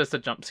 it was just a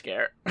jump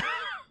scare.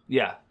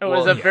 Yeah. It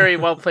was a very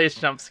well-placed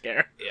jump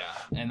scare.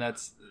 Yeah, and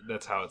that's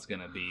how it's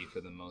going to be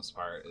for the most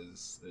part,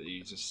 is that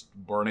you just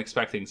weren't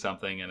expecting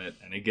something and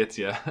it gets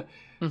you.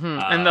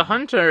 And the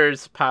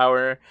hunter's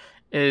power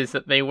is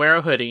that they wear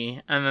a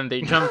hoodie, and then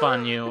they jump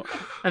on you,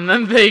 and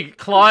then they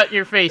claw at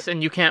your face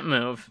and you can't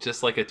move.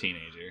 Just like a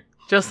teenager.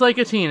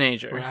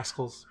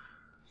 Rascals.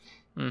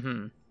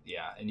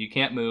 Yeah, and you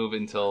can't move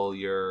until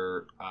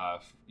your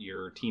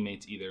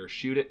teammates either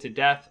shoot it to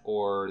death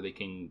or they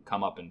can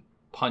come up and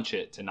punch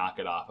it to knock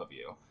it off of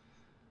you,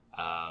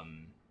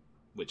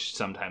 which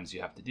sometimes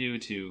you have to do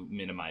to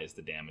minimize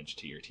the damage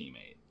to your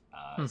teammate.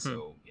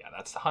 So, yeah,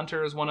 that's the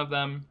hunter is one of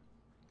them.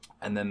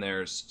 And then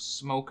there's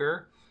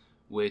Smoker,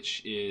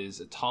 which is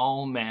a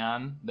tall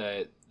man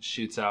that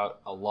shoots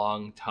out a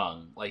long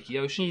tongue, like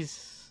Yoshi.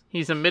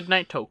 He's a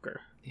midnight toker.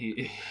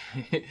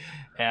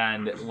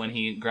 And when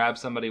he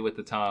grabs somebody with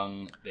the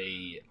tongue,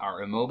 they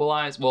are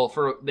immobilized.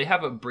 Well, they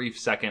have a brief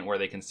second where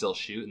they can still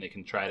shoot and they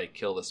can try to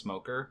kill the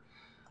smoker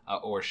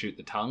or shoot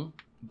the tongue.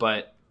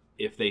 But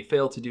if they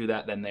fail to do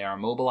that, then they are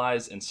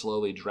immobilized and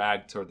slowly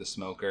dragged toward the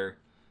smoker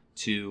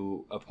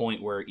to a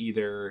point where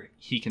either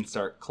he can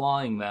start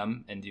clawing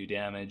them and do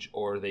damage,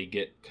 or they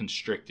get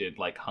constricted,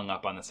 like hung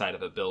up on the side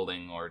of a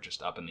building or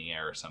just up in the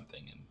air or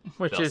something.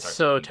 Which is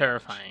so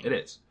terrifying. It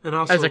is. And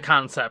also, as a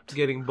concept,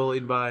 getting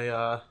bullied by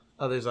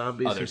other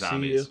zombies who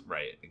see you.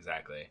 Right,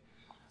 exactly.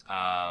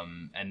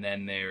 And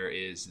then there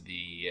is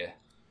the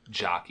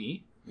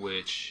jockey,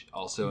 which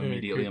also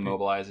immediately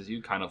immobilizes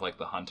you, kind of like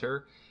the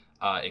hunter.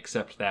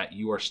 Except that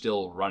you are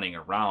still running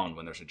around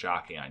when there's a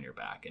jockey on your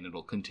back, and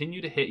it'll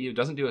continue to hit you. It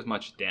doesn't do as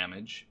much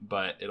damage,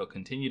 but it'll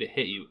continue to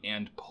hit you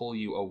and pull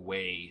you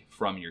away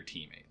from your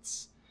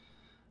teammates.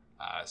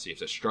 So you have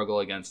to struggle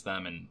against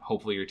them, and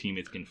hopefully your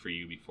teammates can free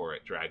you before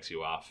it drags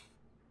you off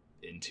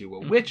into a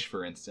witch,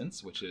 for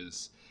instance, which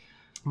is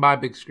my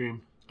big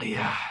scream.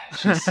 Yeah,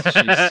 she's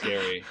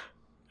scary.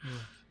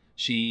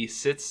 She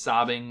sits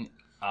sobbing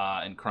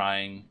and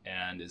crying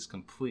and is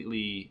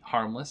completely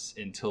harmless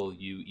until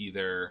you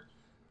either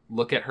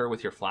look at her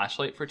with your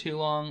flashlight for too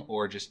long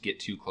or just get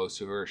too close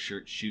to her,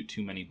 shoot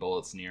too many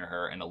bullets near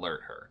her, and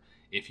alert her.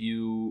 If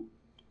you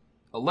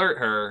alert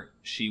her,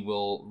 she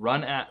will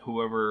run at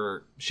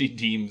whoever she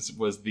deems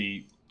was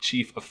the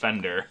chief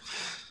offender.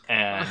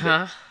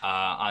 And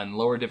on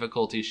lower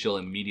difficulties, she'll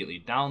immediately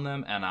down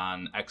them. And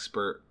on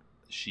expert,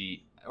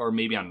 or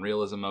maybe on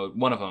realism mode,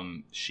 one of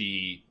them,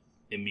 she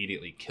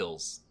immediately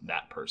kills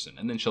that person.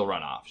 And then she'll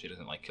run off. She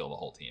doesn't kill the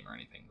whole team or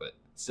anything, but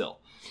still.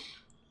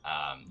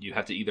 You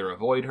have to either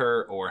avoid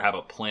her or have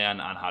a plan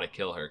on how to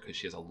kill her because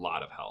she has a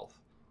lot of health.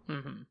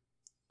 Mm-hmm.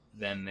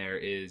 Then there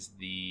is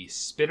the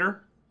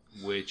spitter,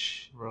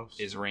 which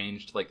is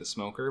ranged like the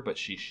smoker, but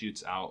she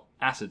shoots out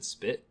acid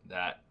spit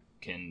that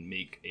can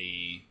make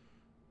a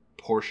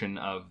portion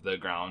of the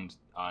ground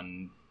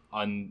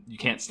you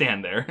can't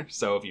stand there.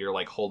 So if you're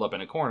holed up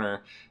in a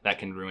corner, that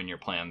can ruin your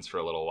plans for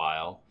a little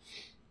while.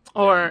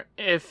 Or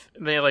if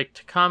they like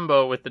to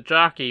combo with the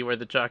jockey, where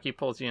the jockey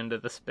pulls you into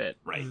the spit.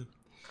 Right.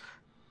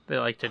 They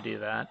like to do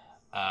that.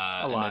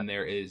 And then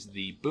there is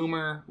the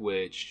boomer,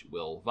 which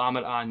will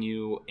vomit on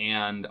you,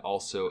 and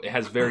also it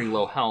has very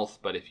low health,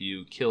 but if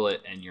you kill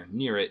it and you're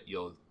near it,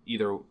 you'll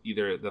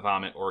either the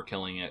vomit or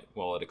killing it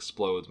while it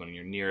explodes when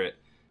you're near it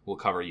will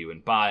cover you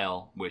in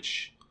bile,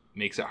 which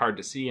makes it hard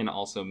to see and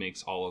also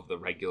makes all of the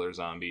regular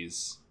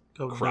zombies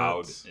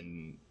crowd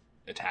and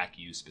attack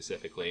you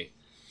specifically.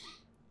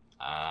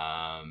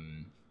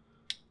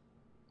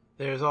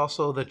 There's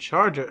also the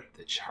Charger.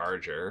 The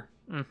Charger.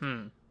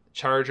 Mm-hmm.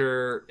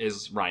 Charger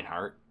is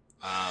Reinhardt,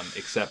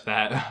 except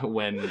that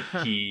when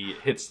he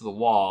hits the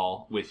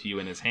wall with you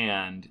in his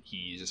hand,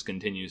 he just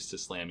continues to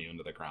slam you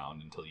into the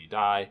ground until you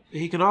die.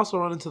 He can also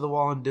run into the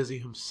wall and dizzy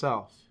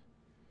himself.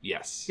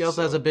 Yes. He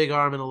also has a big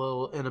arm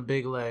and a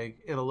big leg,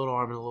 and a little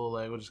arm and a little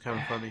leg, which is kind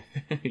of funny.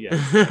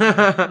 Yes.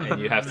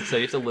 And you have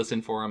to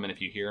listen for him, and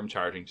if you hear him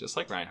charging, just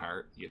like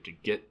Reinhardt, you have to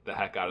get the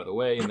heck out of the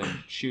way and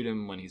then shoot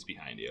him when he's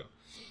behind you.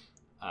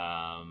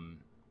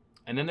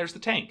 And then there's the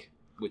tank,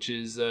 which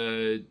is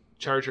a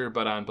Charger,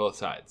 but on both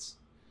sides.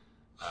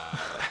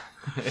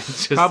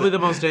 It's just probably the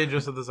most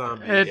dangerous of the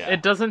zombies.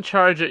 It doesn't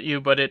charge at you,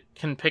 but it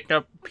can pick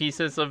up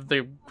pieces of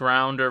the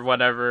ground or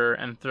whatever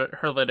and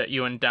hurl it at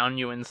you and down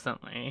you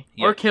instantly.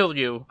 Yeah. Or kill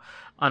you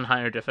on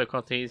higher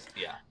difficulties.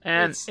 Yeah.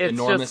 And it's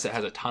enormous. It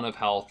has a ton of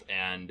health,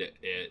 and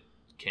it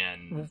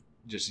can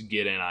just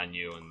get in on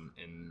you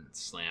and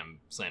slam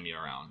you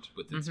around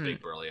with its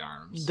big burly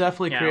arms.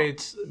 Definitely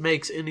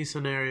makes any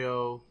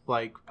scenario,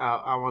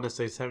 I want to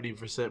say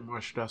 70%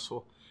 more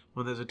stressful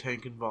when there's a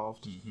tank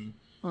involved. Mm-hmm.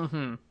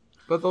 Mm-hmm.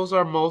 But those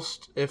are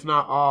most, if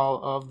not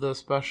all, of the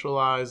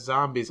specialized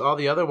zombies. All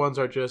the other ones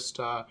are just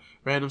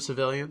random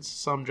civilians,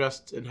 some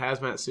dressed in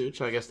hazmat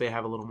suits. I guess they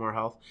have a little more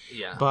health.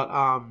 Yeah.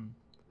 But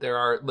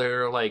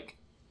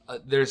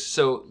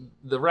so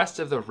the rest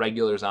of the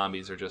regular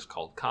zombies are just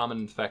called common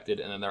infected,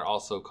 and then they're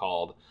also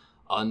called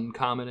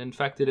uncommon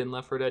infected in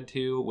Left 4 Dead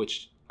 2,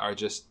 which are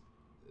just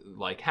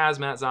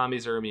hazmat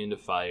zombies are immune to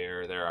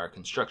fire. There are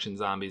construction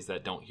zombies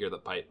that don't hear the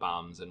pipe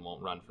bombs and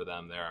won't run for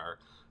them. There are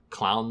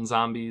clown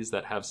zombies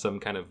that have some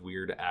kind of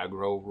weird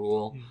aggro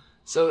rule.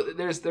 So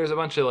there's a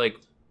bunch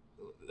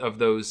of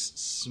those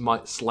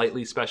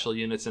slightly special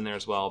units in there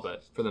as well,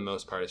 but for the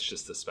most part it's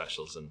just the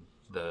specials and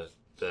the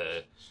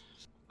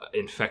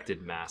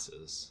infected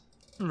masses.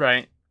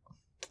 Right.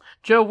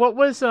 Joe, what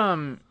was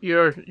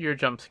your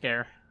jump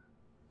scare?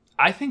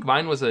 I think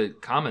mine was a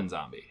common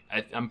zombie.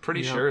 I'm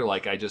pretty sure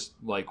I just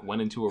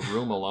went into a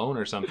room alone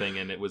or something,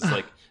 and it was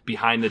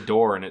behind the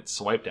door and it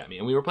swiped at me.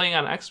 And we were playing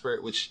on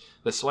expert, which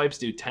the swipes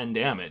do 10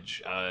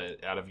 damage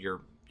out of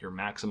your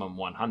maximum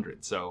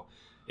 100. So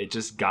it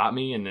just got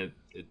me, and it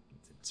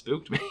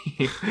spooked me.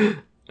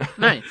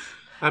 Nice.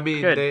 I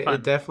mean, it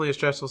definitely a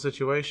stressful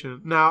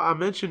situation. Now, I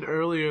mentioned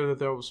earlier that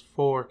there was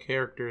 4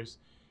 characters.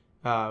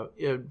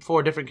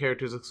 4 different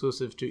characters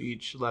exclusive to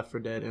each Left 4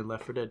 Dead and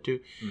Left 4 Dead 2.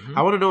 Mm-hmm.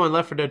 I want to know in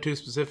Left 4 Dead 2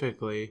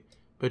 specifically,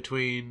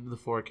 between the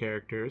 4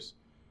 characters,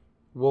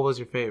 what was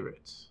your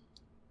favorites?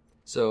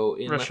 So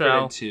in Left 4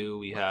 Dead 2,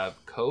 we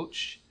have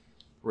Coach,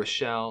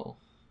 Rochelle,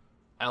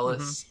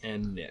 Ellis,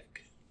 and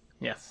Nick.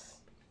 Yes.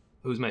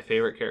 Who's my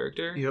favorite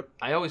character? Yep.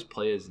 I always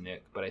play as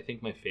Nick, but I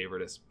think my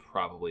favorite is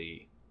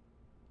probably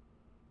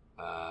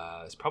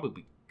it's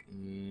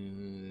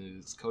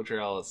Coach or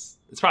Ellis.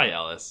 It's probably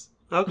Ellis.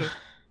 Okay.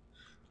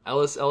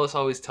 Ellis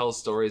always tells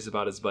stories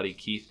about his buddy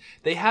Keith.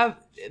 They have,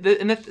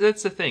 and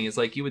that's the thing. Is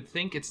you would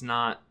think it's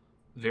not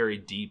very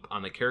deep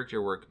on the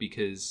character work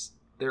because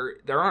there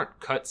aren't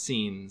cut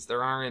scenes.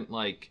 There aren't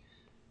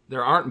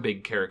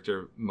big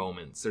character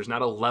moments. There's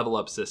not a level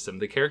up system.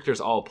 The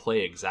characters all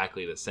play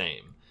exactly the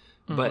same,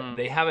 but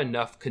they have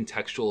enough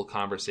contextual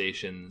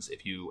conversations.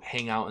 If you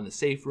hang out in the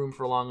safe room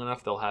for long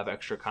enough, they'll have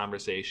extra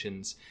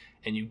conversations,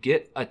 and you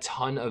get a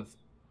ton of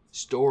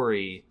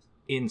story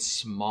in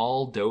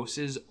small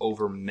doses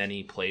over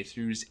many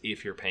playthroughs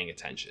if you're paying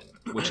attention,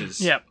 which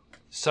is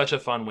such a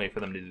fun way for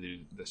them to do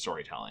the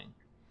storytelling.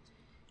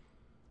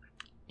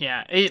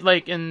 Yeah,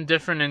 like in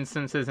different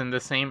instances in the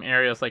same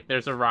areas, like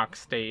there's a rock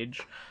stage.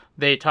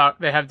 They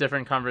have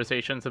different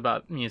conversations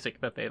about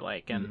music that they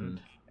like, and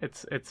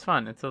it's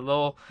fun. It's adds a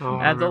little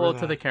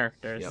to the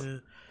characters. Yep. Yeah.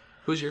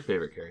 Who's your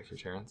favorite character,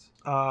 Terrence?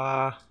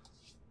 I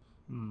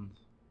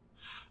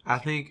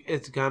think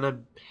it's gonna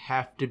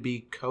have to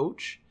be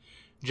Coach,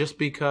 just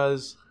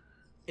because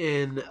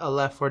in a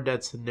Left 4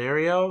 Dead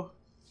scenario,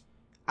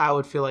 I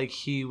would feel like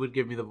he would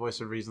give me the voice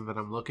of reason that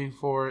I'm looking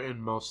for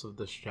in most of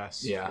the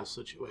stressful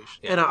situations.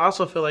 Yeah. And I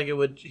also feel like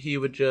he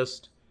would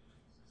just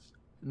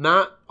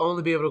not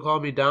only be able to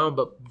calm me down,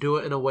 but do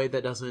it in a way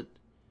that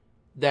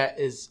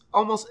is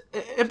almost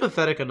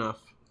empathetic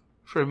enough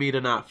for me to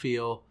not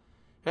feel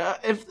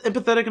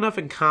empathetic enough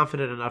and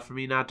confident enough for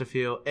me not to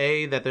feel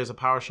A, that there's a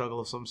power struggle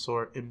of some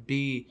sort, and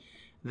B,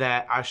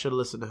 that I should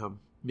listen to him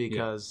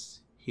because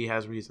he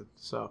has reason.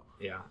 So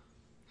yeah.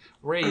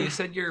 Ray, you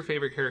said your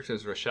favorite character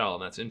is Rochelle,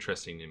 and that's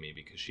interesting to me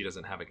because she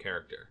doesn't have a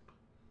character.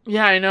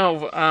 Yeah, I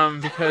know,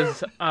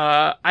 because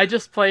I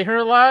just play her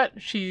a lot.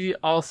 She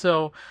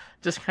also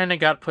just kind of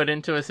got put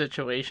into a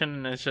situation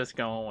and is just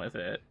going with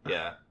it.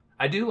 Yeah.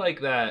 I do like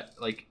that,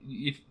 like,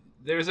 if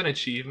there's an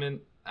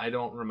achievement, I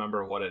don't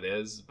remember what it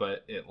is,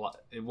 but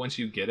once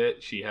you get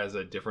it, she has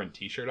a different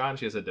t-shirt on.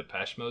 She has a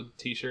Depeche Mode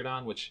t-shirt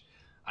on, which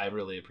I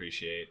really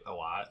appreciate a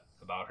lot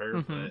about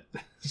her,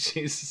 but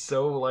she's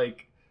so,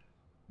 like,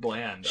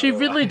 bland. She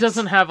really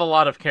doesn't have a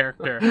lot of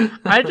character.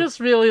 I just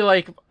really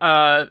like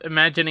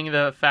imagining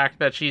the fact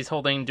that she's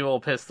holding dual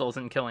pistols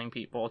and killing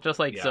people, just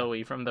like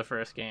Zoe from the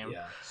first game.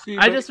 Yeah.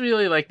 I just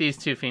really like these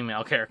two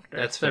female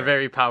characters. They're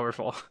very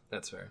powerful.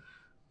 That's fair.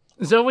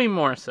 Zoe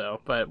more so,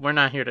 but we're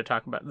not here to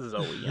talk about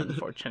Zoe,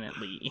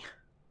 unfortunately.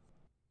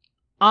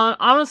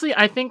 Honestly,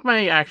 I think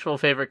my actual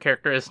favorite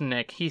character is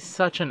Nick. He's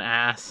such an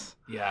ass.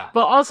 Yeah.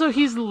 But also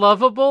he's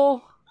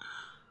lovable.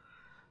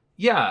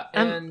 Yeah,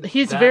 and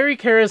he's very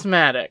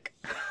charismatic.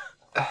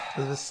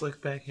 Does this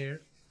slick back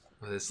hair?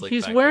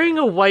 He's wearing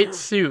a white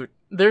suit.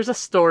 There's a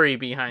story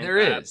behind that.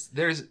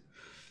 There is.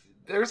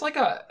 There's like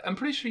I'm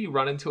pretty sure you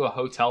run into a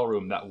hotel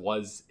room that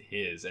was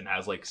his and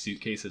has like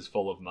suitcases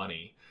full of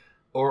money.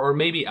 Or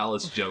maybe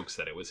Ellis jokes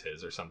that it was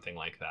his or something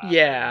like that.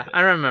 Yeah,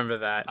 I remember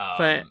that.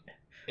 But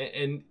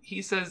and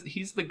he says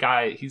he's the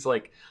guy. He's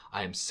like,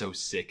 I am so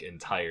sick and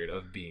tired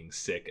of being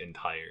sick and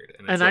tired.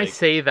 And I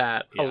say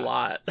that a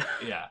lot.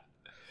 Yeah.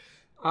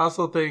 I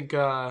also think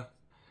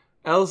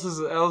Ellis is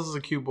a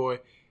cute boy.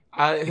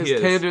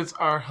 His tangents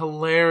are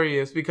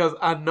hilarious because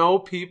I know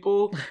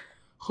people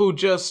who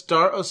just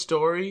start a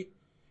story,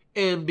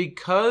 and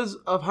because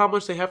of how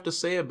much they have to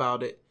say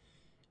about it,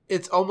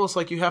 it's almost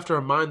like you have to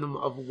remind them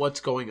of what's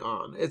going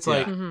on. It's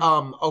like,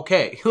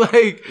 okay,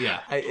 like,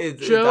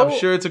 I'm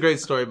sure it's a great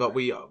story, but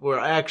we're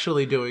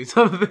actually doing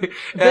something.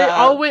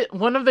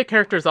 One of the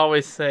characters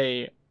always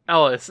say,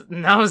 Ellis,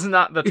 now's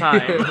not the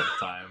time.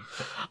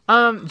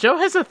 Joe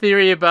has a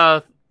theory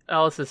about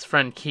Ellis's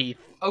friend Keith.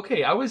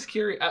 Okay, I was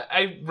curious.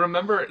 I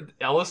remember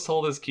Ellis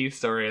told his Keith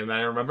story, and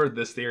I remembered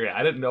this theory.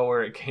 I didn't know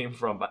where it came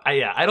from, but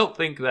I don't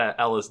think that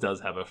Ellis does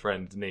have a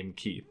friend named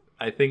Keith.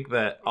 I think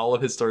that all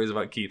of his stories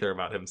about Keith are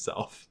about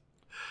himself.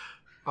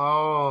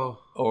 Oh.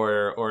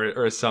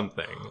 Or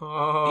something.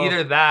 Oh.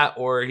 Either that,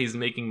 or he's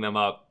making them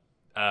up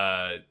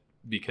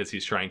because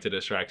he's trying to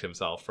distract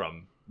himself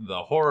from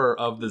the horror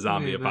of the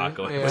zombie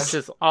apocalypse. Yeah. Which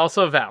is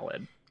also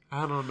valid.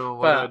 I don't know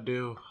what I'd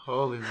do.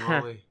 Holy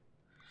moly.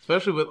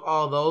 Especially with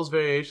all those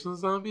variations of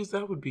zombies,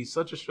 that would be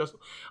such a stressful...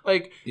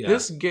 Like,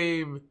 this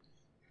game...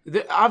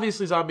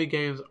 Obviously, zombie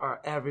games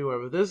are everywhere,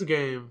 but this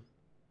game...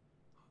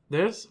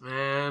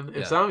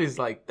 if zombies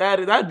like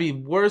that, that'd be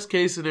worst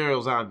case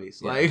scenario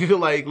zombies. Yeah.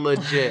 Like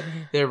legit.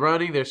 They're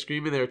running, they're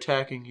screaming, they're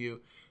attacking you.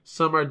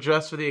 Some are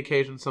dressed for the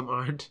occasion, some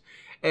aren't.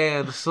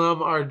 And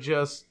some are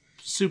just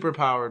super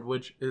powered,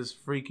 which is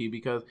freaky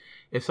because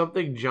if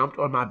something jumped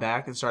on my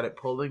back and started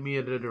pulling me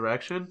in a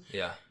direction,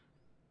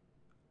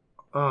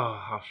 oh,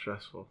 how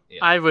stressful.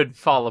 Yeah. I would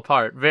fall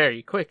apart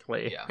very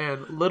quickly. Yeah.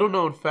 And little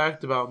known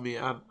fact about me,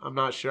 I'm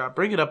not sure. I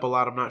bring it up a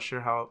lot. I'm not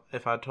sure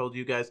if I told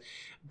you guys.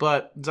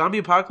 But zombie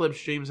apocalypse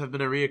streams have been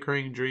a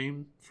reoccurring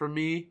dream for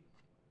me.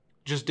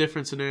 Just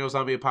different scenario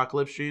zombie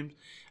apocalypse streams.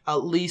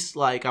 At least,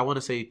 like, I want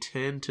to say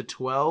 10 to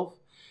 12.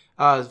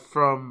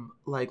 From,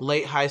 like,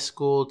 late high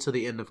school to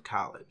the end of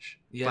college.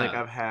 Yeah. Like,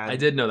 I've had... I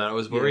did know that. I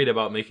was worried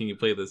about making you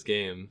play this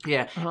game.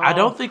 Yeah. I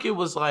don't think it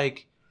was,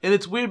 like... And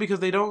it's weird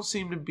because they don't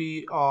seem to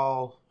be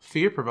all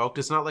fear-provoked.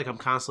 It's not like I'm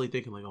constantly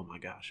thinking, like, oh my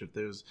gosh, if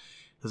there's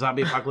a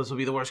zombie apocalypse would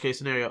be the worst-case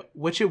scenario,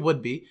 which it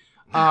would be.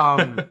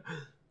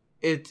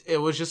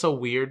 It was just a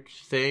weird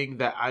thing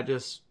that I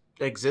just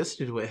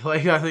existed with.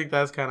 Like, I think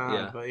that's kind of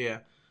odd, but yeah.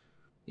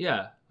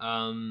 Yeah.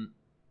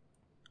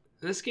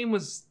 This game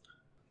was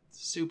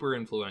super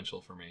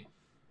influential for me.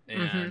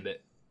 And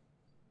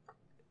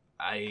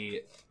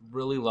I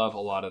really love a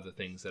lot of the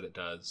things that it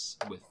does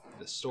with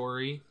the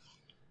story,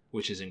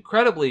 which is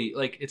incredibly,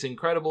 like, it's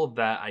incredible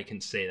that I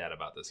can say that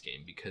about this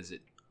game because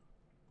it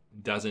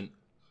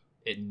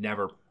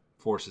never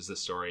forces the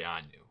story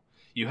on you.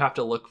 You have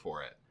to look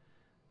for it.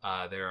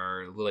 There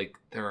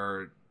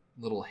are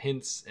little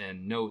hints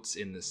and notes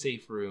in the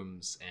safe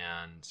rooms,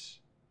 and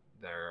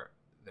there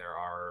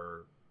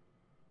are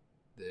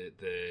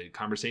the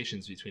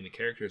conversations between the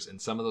characters,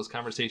 and some of those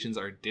conversations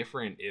are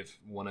different if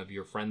one of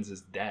your friends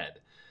is dead.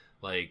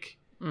 Like,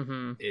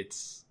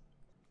 it's...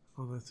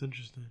 Oh, that's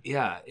interesting.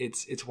 Yeah,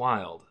 it's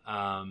wild.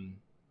 And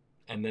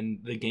then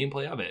the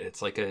gameplay of it,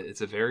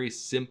 it's a very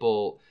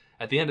simple...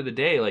 At the end of the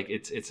day, like,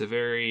 it's a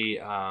very...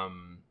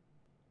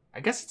 I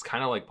guess it's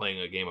kind of like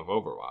playing a game of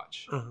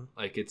Overwatch. Uh-huh.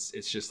 Like, it's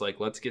just like,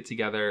 let's get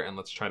together and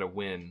let's try to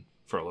win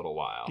for a little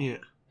while. Yeah.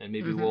 And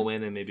maybe we'll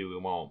win and maybe we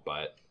won't,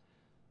 but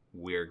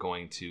we're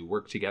going to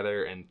work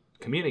together and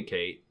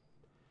communicate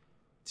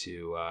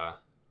to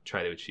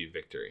try to achieve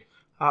victory.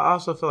 I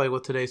also feel like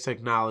with today's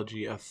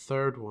technology, a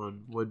third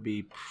one would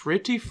be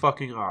pretty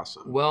fucking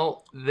awesome.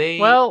 Well,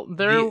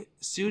 the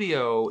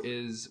studio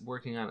is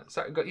working on it.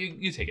 Sorry,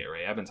 you take it,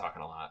 Ray. I've been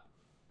talking a lot.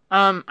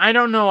 I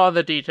don't know all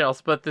the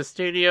details, but the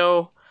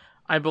studio,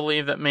 I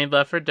believe, that made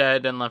Left 4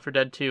 Dead and Left 4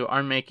 Dead 2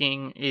 are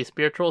making a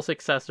spiritual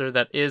successor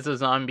that is a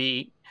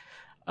zombie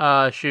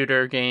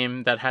shooter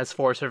game that has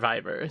 4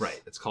 survivors.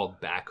 Right. It's called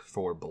Back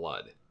 4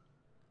 Blood.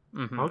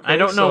 Mm-hmm. Okay, I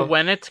don't know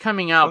when it's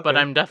coming out, but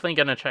I'm definitely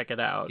going to check it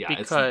out. Yeah,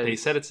 because they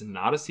said it's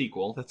not a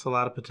sequel. That's a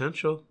lot of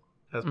potential.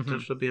 Has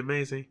potential to be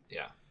amazing.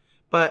 Yeah.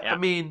 But, I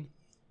mean,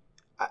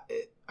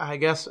 I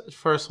guess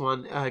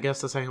the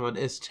second one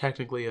is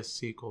technically a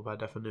sequel by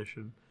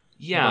definition.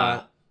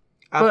 Yeah.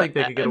 I think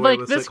they could get away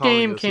with this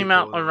game came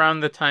out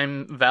around the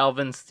time Valve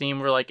and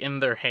Steam were, like,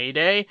 in their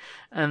heyday,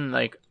 and,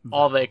 like,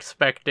 all the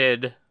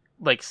expected,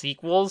 like,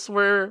 sequels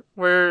were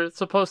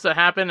supposed to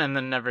happen and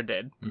then never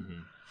did.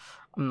 Mm-hmm.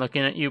 I'm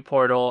looking at you,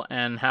 Portal,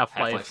 and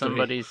Half-Life.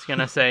 Somebody's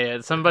gonna say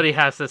it. Somebody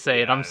has to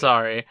say it. I'm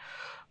sorry.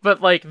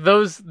 But, like,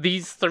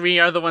 these 3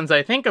 are the ones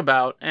I think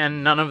about,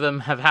 and none of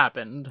them have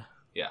happened.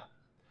 Yeah.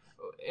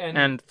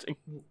 And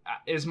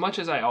as much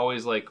as I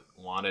always, like,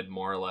 wanted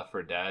more Left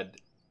 4 Dead,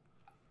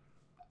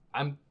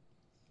 I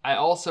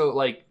also,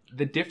 like,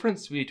 the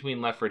difference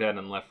between Left 4 Dead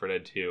and Left 4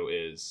 Dead 2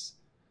 is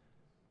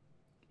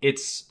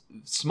it's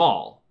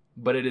small,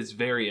 but it is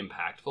very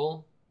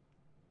impactful.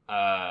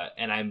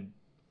 And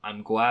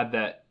I'm glad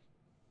that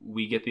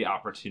we get the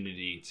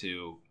opportunity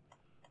to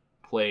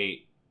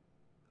play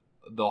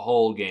the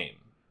whole game.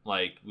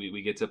 Like,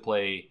 we get to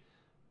play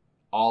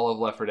all of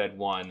Left 4 Dead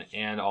 1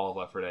 and all of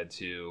Left 4 Dead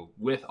 2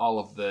 with all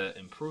of the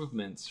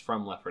improvements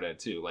from Left 4 Dead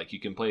 2. Like,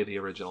 you can play the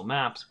original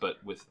maps, but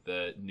with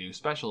the new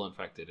special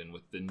infected and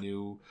with the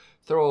new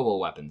throwable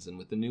weapons and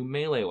with the new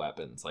melee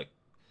weapons. Like,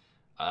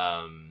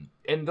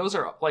 and those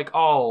are, like,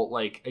 all,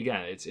 like,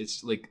 again,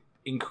 it's like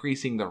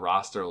increasing the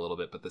roster a little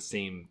bit, but the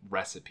same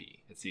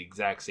recipe. It's the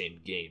exact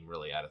same game,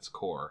 really, at its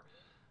core.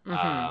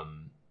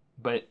 Mm-hmm.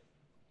 But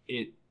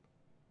it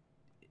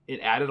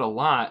added a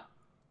lot.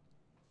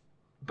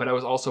 But I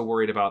was also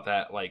worried about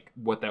that, like,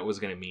 what that was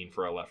going to mean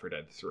for a Left 4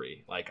 Dead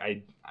 3. Like,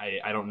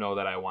 I don't know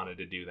that I wanted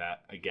to do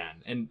that again.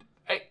 And,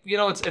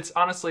 it's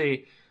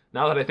honestly,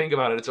 now that I think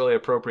about it, it's really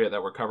appropriate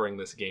that we're covering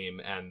this game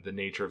and the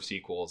nature of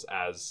sequels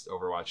as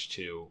Overwatch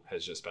 2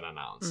 has just been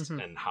announced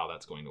and how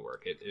that's going to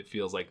work. It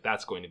feels like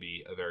that's going to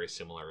be a very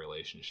similar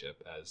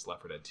relationship as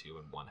Left 4 Dead 2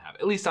 and 1 have,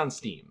 at least on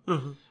Steam,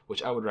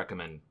 which I would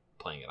recommend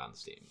playing it on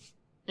Steam.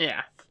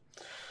 Yeah.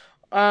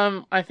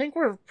 I think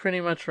we're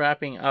pretty much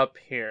wrapping up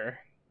here.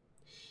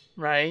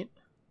 Right?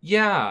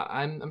 Yeah,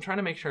 I'm trying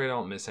to make sure I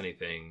don't miss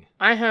anything.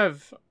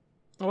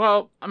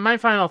 My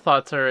final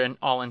thoughts are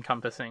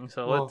all-encompassing,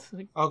 so let's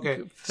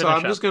okay. So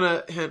I'm just going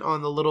to hint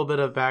on the little bit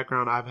of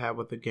background I've had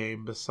with the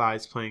game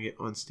besides playing it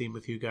on Steam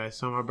with you guys.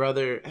 So my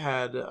brother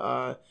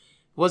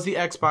was the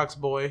Xbox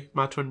boy,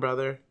 my twin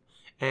brother,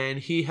 and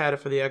he had it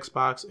for the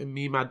Xbox, and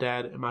me, my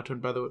dad, and my twin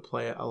brother would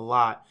play it a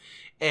lot.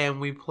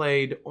 And we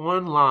played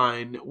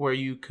online where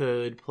you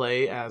could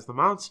play as the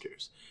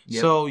monsters.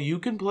 Yep. So you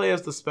can play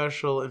as the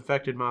special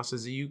infected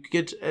monsters. You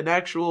get an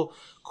actual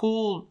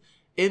cool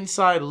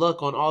inside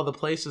look on all the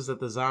places that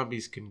the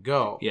zombies can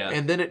go. Yeah.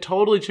 And then it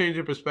totally changed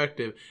your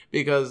perspective,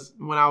 because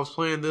when I was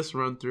playing this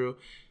run through,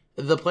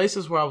 the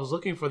places where I was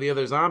looking for the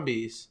other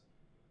zombies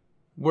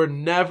were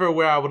never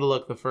where I would have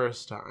looked the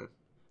first time.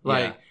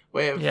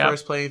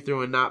 First playing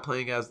through and not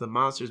playing as the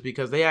monsters,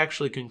 because they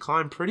actually can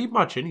climb pretty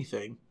much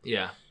anything.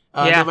 Yeah.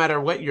 No matter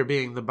what you're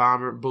being, the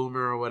bomber, boomer,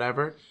 or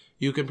whatever,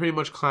 you can pretty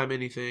much climb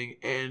anything,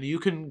 and you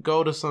can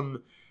go to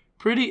some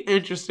pretty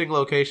interesting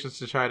locations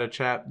to try to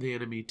trap the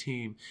enemy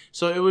team.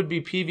 So it would be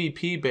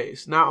PvP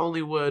based. Not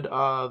only would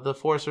the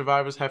 4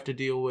 survivors have to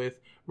deal with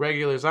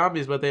regular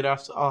zombies, but they'd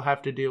all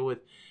have to deal with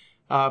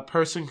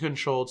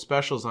person-controlled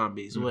special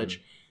zombies,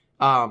 which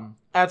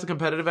adds a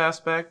competitive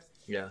aspect.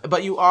 Yeah.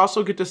 But you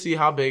also get to see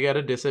how big at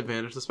a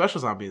disadvantage the special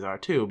zombies are,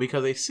 too,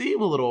 because they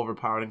seem a little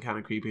overpowered and kind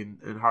of creepy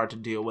and hard to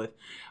deal with.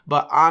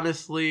 But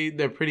honestly,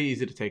 they're pretty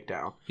easy to take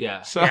down.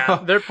 Yeah.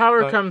 Their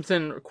power comes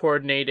in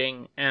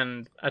coordinating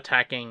and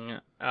attacking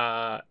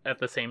at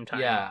the same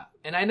time. Yeah.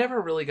 And I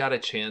never really got a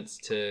chance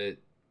to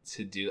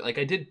do, like,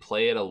 I did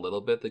play it a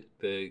little bit,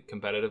 the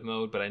competitive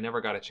mode, but I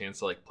never got a chance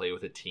to, like, play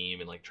with a team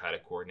and, like, try to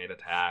coordinate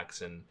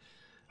attacks. And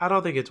I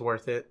don't think it's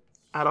worth it.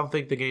 I don't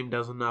think the game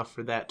does enough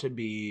for that to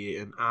be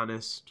an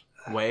honest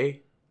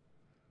way.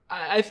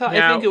 I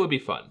think it would be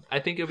fun. I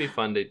think it would be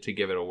fun to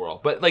give it a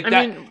whirl. But like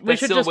we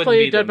should just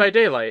play Dead by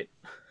Daylight.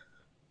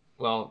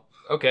 Well,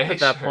 okay. At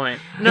that point.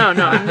 No,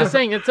 I'm just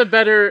saying it's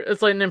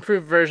like an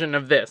improved version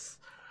of this.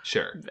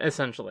 Sure.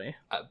 Essentially.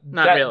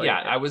 Not really. Yeah,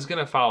 I was going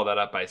to follow that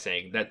up by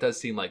saying that does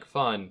seem like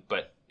fun,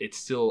 but it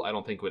still, I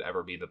don't think would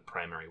ever be the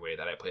primary way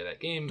that I play that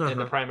game. And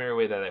the primary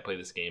way that I play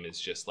this game is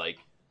just like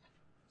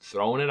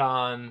throwing it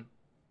on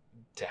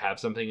to have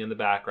something in the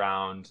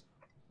background,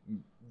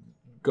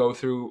 go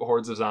through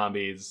hordes of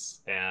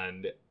zombies,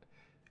 and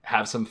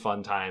have some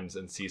fun times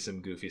and see some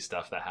goofy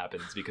stuff that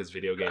happens because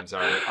video games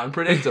are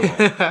unpredictable.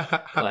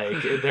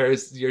 Like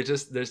there's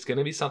going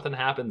to be something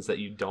happens that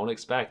you don't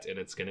expect, and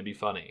it's going to be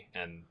funny,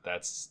 and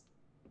that's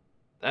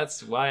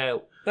why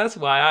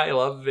I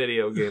love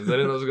video games. I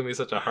didn't know it was going to be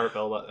such a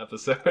heartfelt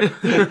episode.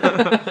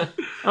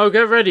 Oh,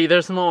 get ready.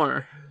 There's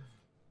more.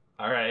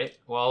 All right.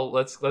 Well,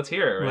 let's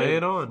hear it. Right? Lay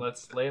it on.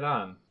 Let's lay it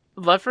on.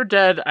 Left 4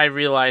 Dead, I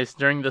realized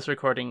during this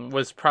recording,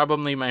 was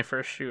probably my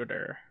first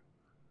shooter.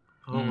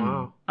 Oh,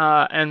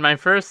 wow. And my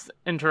first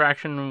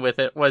interaction with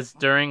it was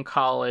during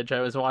college.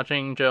 I was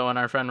watching Joe and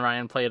our friend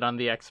Ryan play it on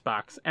the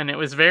Xbox, and it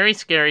was very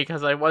scary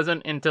because I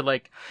wasn't into,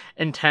 like,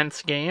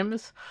 intense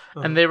games,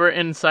 and they were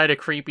inside a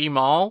creepy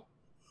mall,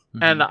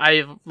 and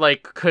I,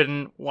 like,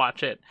 couldn't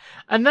watch it.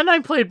 And then I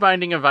played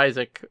Binding of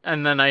Isaac,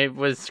 and then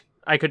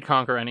I could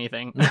conquer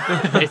anything,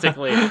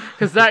 basically,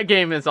 because that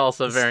game is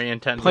also very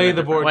intense. Play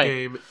the board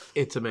game;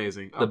 it's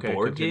amazing. The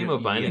board game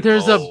of Binding.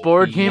 There's a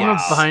board game of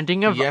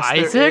Binding of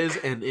Isaac. There is,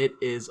 and it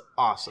is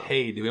awesome.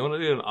 Hey, do we want to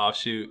do an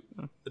offshoot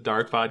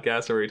dark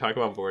podcast where we talk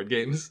about board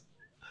games?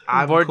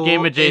 Board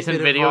game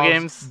adjacent video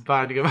games.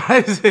 Binding of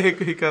Isaac,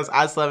 because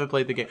I still haven't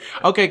played the game.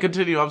 Okay,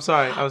 continue. I'm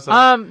sorry.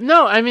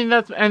 No, I mean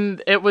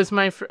and it was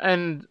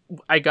and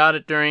I got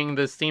it during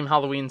the Steam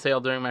Halloween sale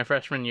during my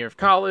freshman year of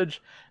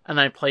college. And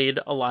I played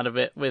a lot of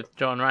it with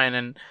Joe and Ryan,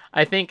 and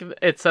I think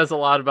it says a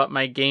lot about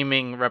my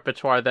gaming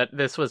repertoire that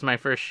this was my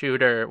first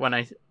shooter when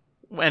I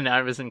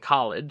was in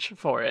college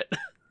for it.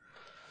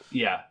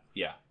 Yeah.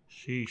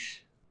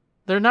 Sheesh.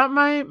 They're not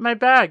my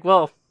bag.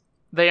 Well,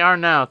 they are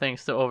now,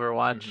 thanks to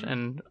Overwatch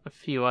and a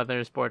few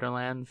others,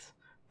 Borderlands,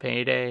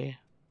 Payday,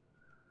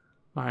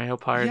 Mario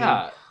Party.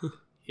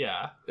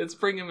 Yeah. It's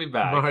bringing me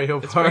back. Mario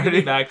Party. It's bringing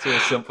me back to a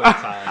simpler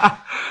time.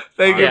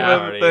 Thank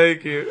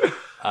you.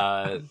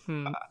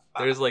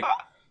 There's like,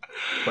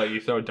 but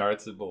you throw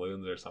darts at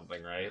balloons or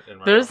something, right?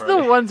 There's the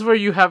ones where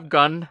you have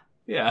gun.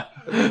 Yeah.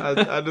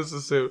 I just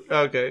assumed.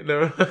 Okay,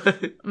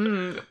 never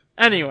mind.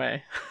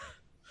 Anyway.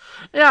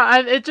 Yeah,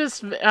 it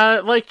just,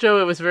 like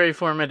Joe, it was very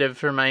formative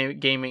for my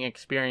gaming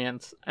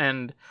experience.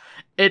 And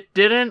it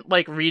didn't,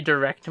 like,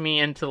 redirect me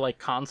into, like,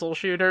 console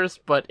shooters,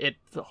 but it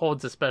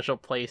holds a special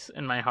place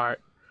in my heart.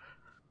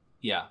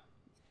 Yeah.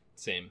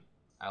 Same.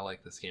 I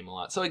like this game a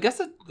lot. So I guess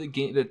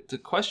the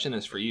question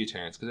is for you,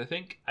 Terrence, because I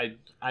think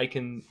I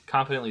can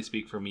confidently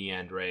speak for me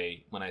and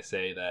Ray when I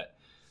say that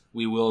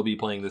we will be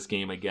playing this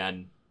game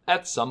again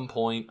at some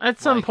point. At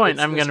some point,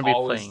 I'm going to be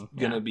playing. It's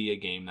going to be a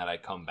game that I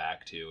come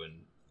back to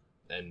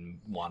and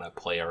want to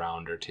play a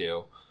round or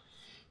two.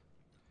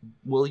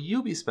 Will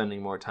you be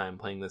spending more time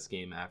playing this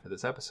game after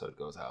this episode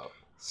goes out?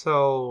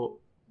 So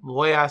the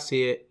way I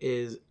see it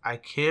is I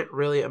can't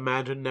really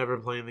imagine never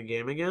playing the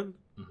game again.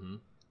 Mm-hmm.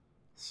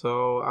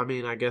 So, I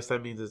mean, I guess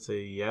that means it's a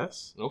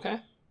yes. Okay.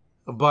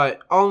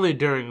 But only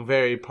during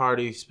very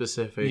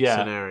party-specific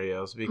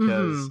scenarios.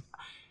 Because,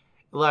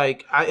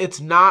 it's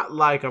not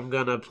like I'm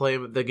going to play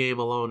the game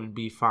alone and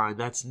be fine.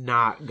 That's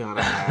not going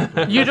to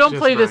happen. You don't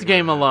play this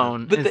game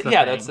alone. But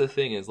that's the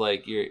thing is,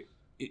 like,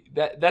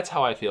 that's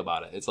how I feel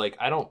about it. It's like,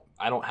 I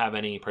don't have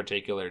any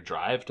particular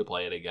drive to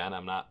play it again.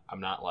 I'm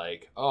not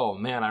like, oh,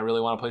 man, I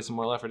really want to play some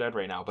more Left 4 Dead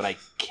right now. But I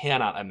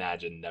cannot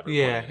imagine never playing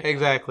it again.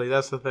 Exactly.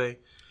 That's the thing.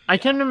 I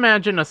can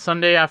imagine a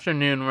Sunday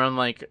afternoon where I'm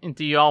like,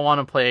 do y'all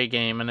want to play a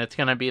game? And it's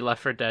going to be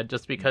Left 4 Dead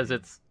just because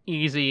it's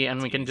easy and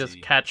we can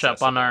just catch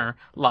up on our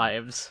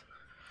lives.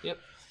 Yep.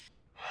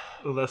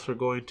 Unless we're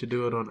going to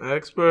do it on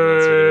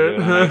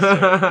Expert.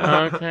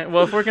 Okay.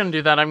 Well, if we're going to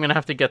do that, I'm going to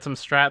have to get some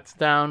strats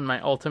down,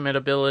 my ultimate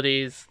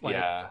abilities.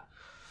 Yeah.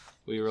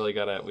 We really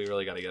gotta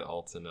get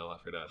ults into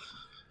Left 4 Dead.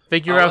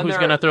 Figure out who's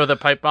going to throw the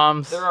pipe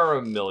bombs. There are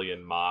a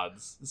million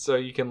mods, so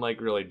you can like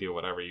really do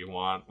whatever you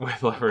want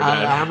with Left 4 Dead.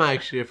 I'm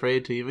actually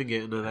afraid to even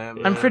get into that.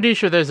 I'm pretty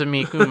sure there's a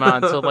Miku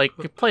mod, so like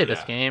play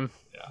this game.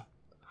 Yeah.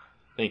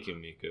 Thank you,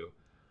 Miku.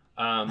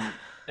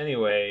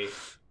 Anyway,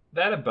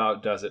 that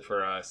about does it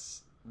for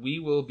us. We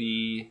will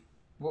be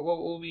what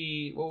will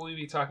we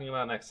be talking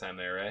about next time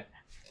there, Ray?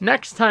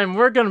 Next time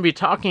we're going to be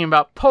talking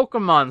about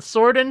Pokemon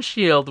Sword and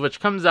Shield, which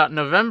comes out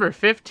November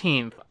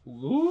 15th.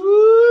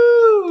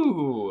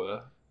 Woo!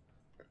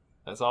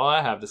 That's all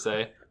I have to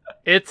say.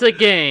 It's a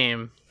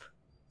game.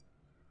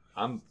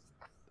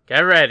 Get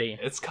ready.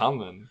 It's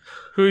coming.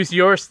 Who's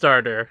your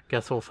starter?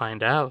 Guess we'll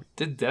find out.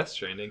 Did Death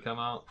Stranding come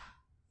out?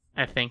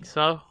 I think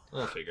so.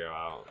 We'll figure it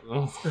out.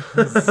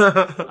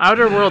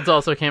 Outer Worlds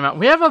also came out.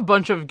 We have a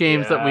bunch of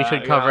games that we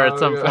should cover at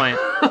some point.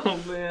 Oh,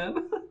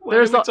 man.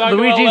 There's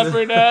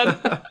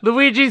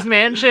Luigi's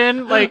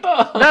Mansion. Like,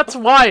 that's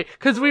why.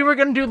 Because we were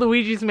going to do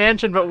Luigi's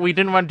Mansion, but we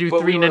didn't want to do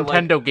three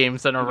Nintendo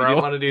games in a row. We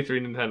didn't want to do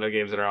 3 Nintendo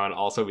games in a row, and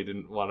also we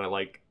didn't want to,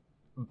 like,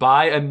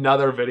 buy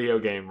another video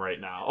game right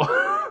now.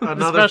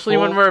 Especially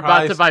when we're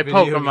about to buy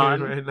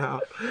Pokemon. Right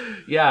now.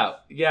 Yeah.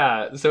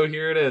 So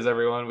here it is,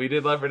 everyone. We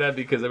did Left 4 Dead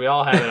because we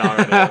all had it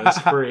already. It was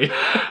free.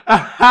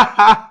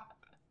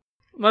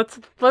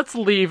 Let's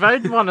leave. I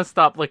want to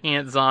stop looking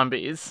at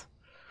zombies.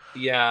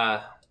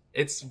 Yeah.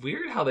 It's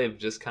weird how they've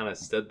just kind of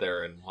stood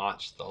there and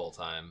watched the whole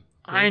time.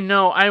 I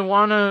know. I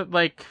want to,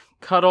 like,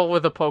 cuddle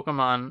with a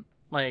Pokemon.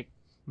 Like,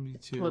 me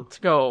too. Let's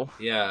go.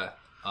 Yeah.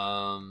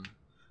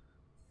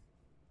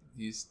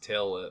 Use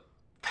tail whip.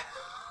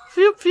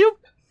 Phew, phew.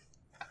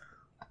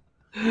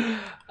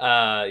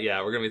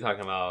 Yeah, we're gonna be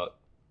talking about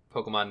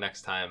Pokemon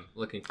next time.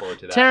 Looking forward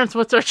to that. Terrence,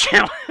 what's our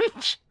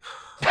challenge?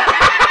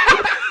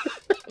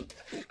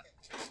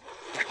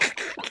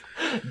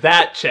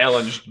 That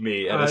challenged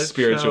me at a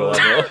spiritual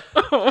level.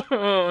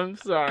 Oh, I'm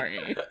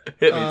sorry.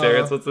 Hit me,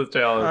 Terrence. What's the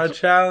challenge? Our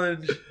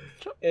challenge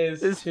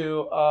is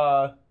to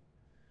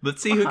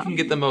let's see who can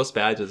get the most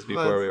badges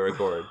before we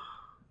record.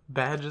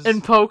 Badges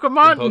in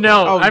Pokemon?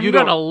 No, I'm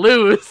gonna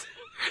lose.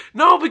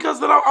 No, because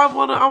then I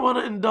want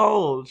to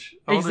indulge.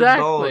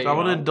 Exactly. I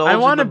want to indulge. I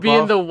want to be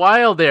in the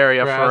wild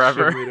area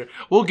forever.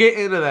 We'll get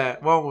into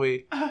that, won't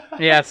we?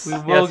 Yes. We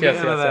will get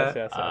into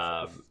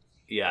that.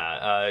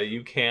 Yes.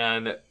 You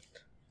can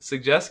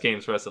suggest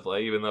games for us to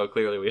play, even though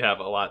clearly we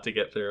have a lot to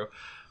get through.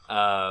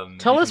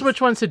 Tell us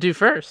which ones to do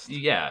first.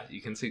 Yeah,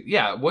 you can see.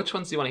 Yeah, which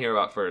ones do you want to hear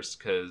about first?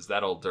 Because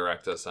that'll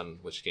direct us on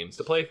which games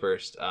to play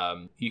first.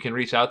 You can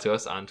reach out to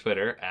us on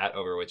Twitter at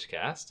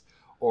OverWhitchCast,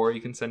 or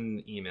you can send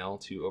an email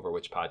to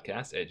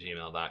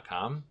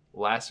overwhitchpodcast@gmail.com.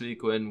 Last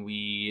week when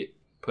we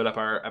put up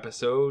our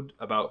episode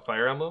about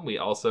Fire Emblem, we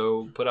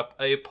also put up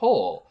a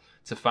poll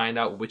to find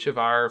out which of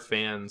our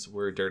fans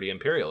were dirty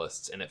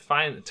imperialists, and it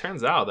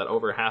turns out that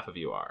over half of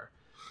you are.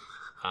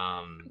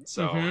 I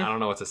don't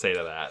know what to say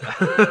to that.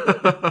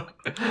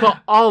 Well,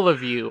 all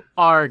of you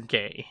are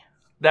gay.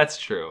 That's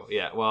true.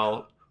 Yeah.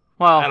 Well,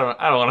 I don't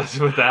want to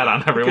put that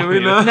on everyone. Can we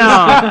not?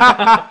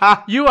 No.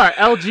 You are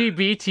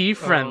LGBT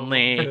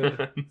friendly.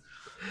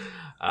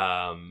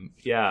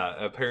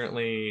 Yeah.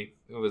 Apparently,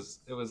 it was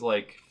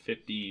like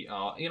 50.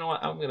 You know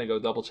what? I'm gonna go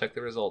double check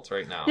the results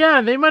right now.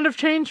 Yeah, they might have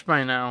changed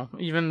by now,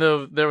 even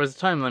though there was a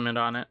time limit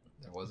on it.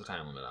 There was a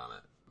time limit on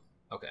it.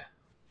 Okay.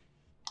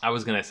 I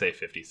was going to say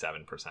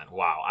 57%.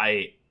 Wow,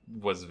 I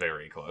was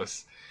very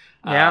close.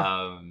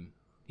 Yeah.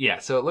 Yeah,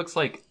 so it looks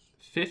like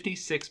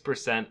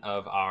 56%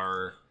 of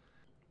our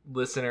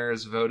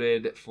listeners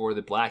voted for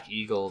the Black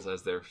Eagles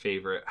as their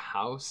favorite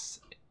house,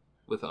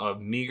 with a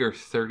meager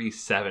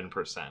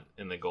 37%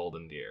 in the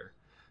Golden Deer.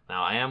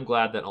 Now, I am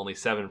glad that only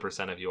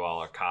 7% of you all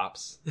are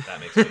cops. That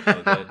makes me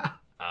feel good.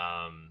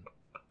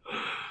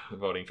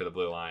 Voting for the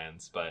Blue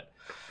Lions, but...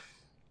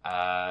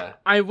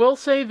 I will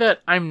say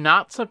that I'm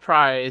not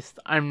surprised.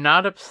 I'm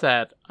not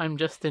upset. I'm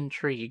just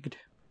intrigued.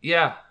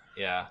 Yeah.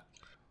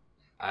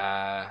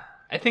 I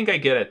think I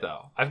get it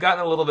though. I've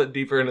gotten a little bit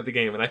deeper into the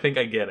game, and I think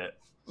I get it.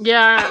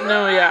 Yeah,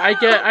 no, yeah, I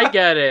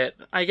get it.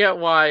 I get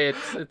why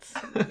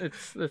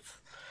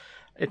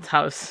it's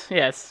house.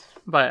 Yes,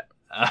 but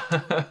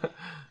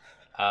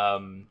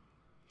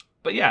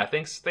but yeah,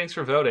 thanks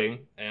for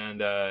voting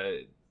and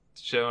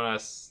showing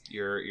us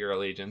your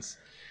allegiance.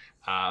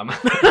 And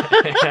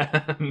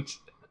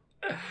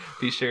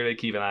be sure to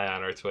keep an eye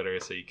on our Twitter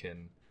so you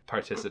can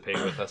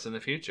participate with us in the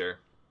future.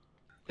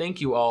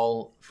 Thank you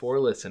all for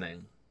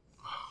listening.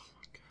 Oh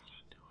my god,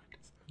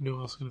 I knew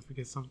I was going to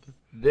forget something.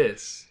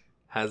 This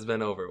has been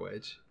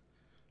OverWhich.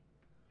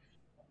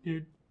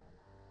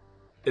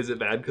 Is it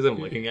bad because I'm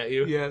looking at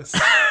you? Yes.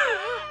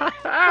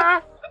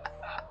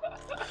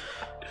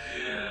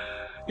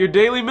 Your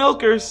daily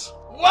milkers.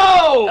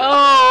 Whoa!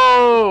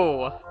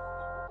 Oh!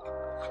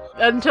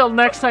 Until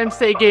next time,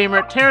 stay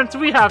gamer. Terrence,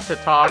 we have to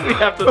talk. We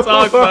have to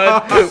talk,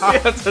 bud. We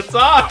have to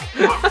talk.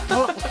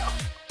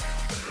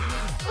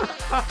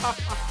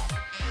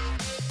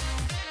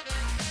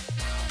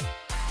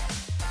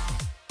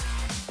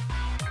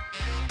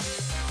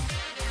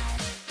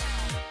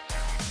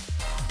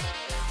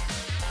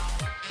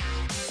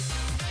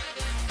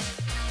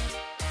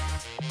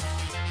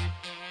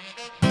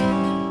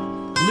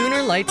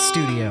 Lunar Light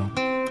Studio.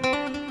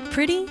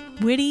 Pretty,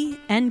 witty,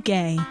 and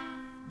gay.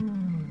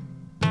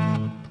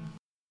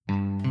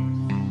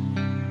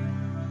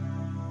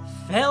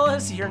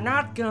 Fellas, you're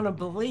not gonna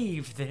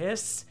believe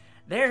this.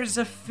 There's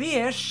a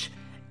fish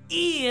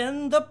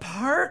in the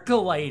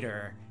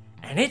percolator,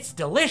 and it's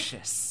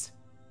delicious.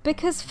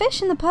 Because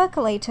Fish in the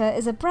Percolator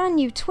is a brand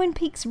new Twin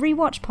Peaks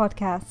rewatch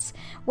podcast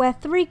where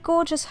 3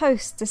 gorgeous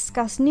hosts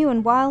discuss new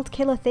and wild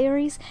killer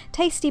theories,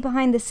 tasty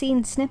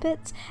behind-the-scenes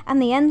snippets, and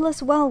the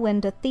endless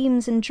whirlwind of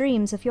themes and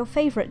dreams of your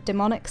favourite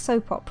demonic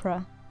soap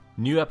opera.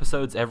 New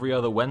episodes every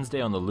other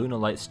Wednesday on the Lunar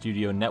Light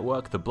Studio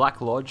network, The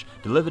Black Lodge,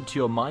 delivered to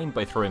your mind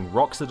by throwing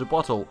rocks at a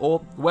bottle, or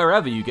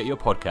wherever you get your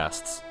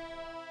podcasts.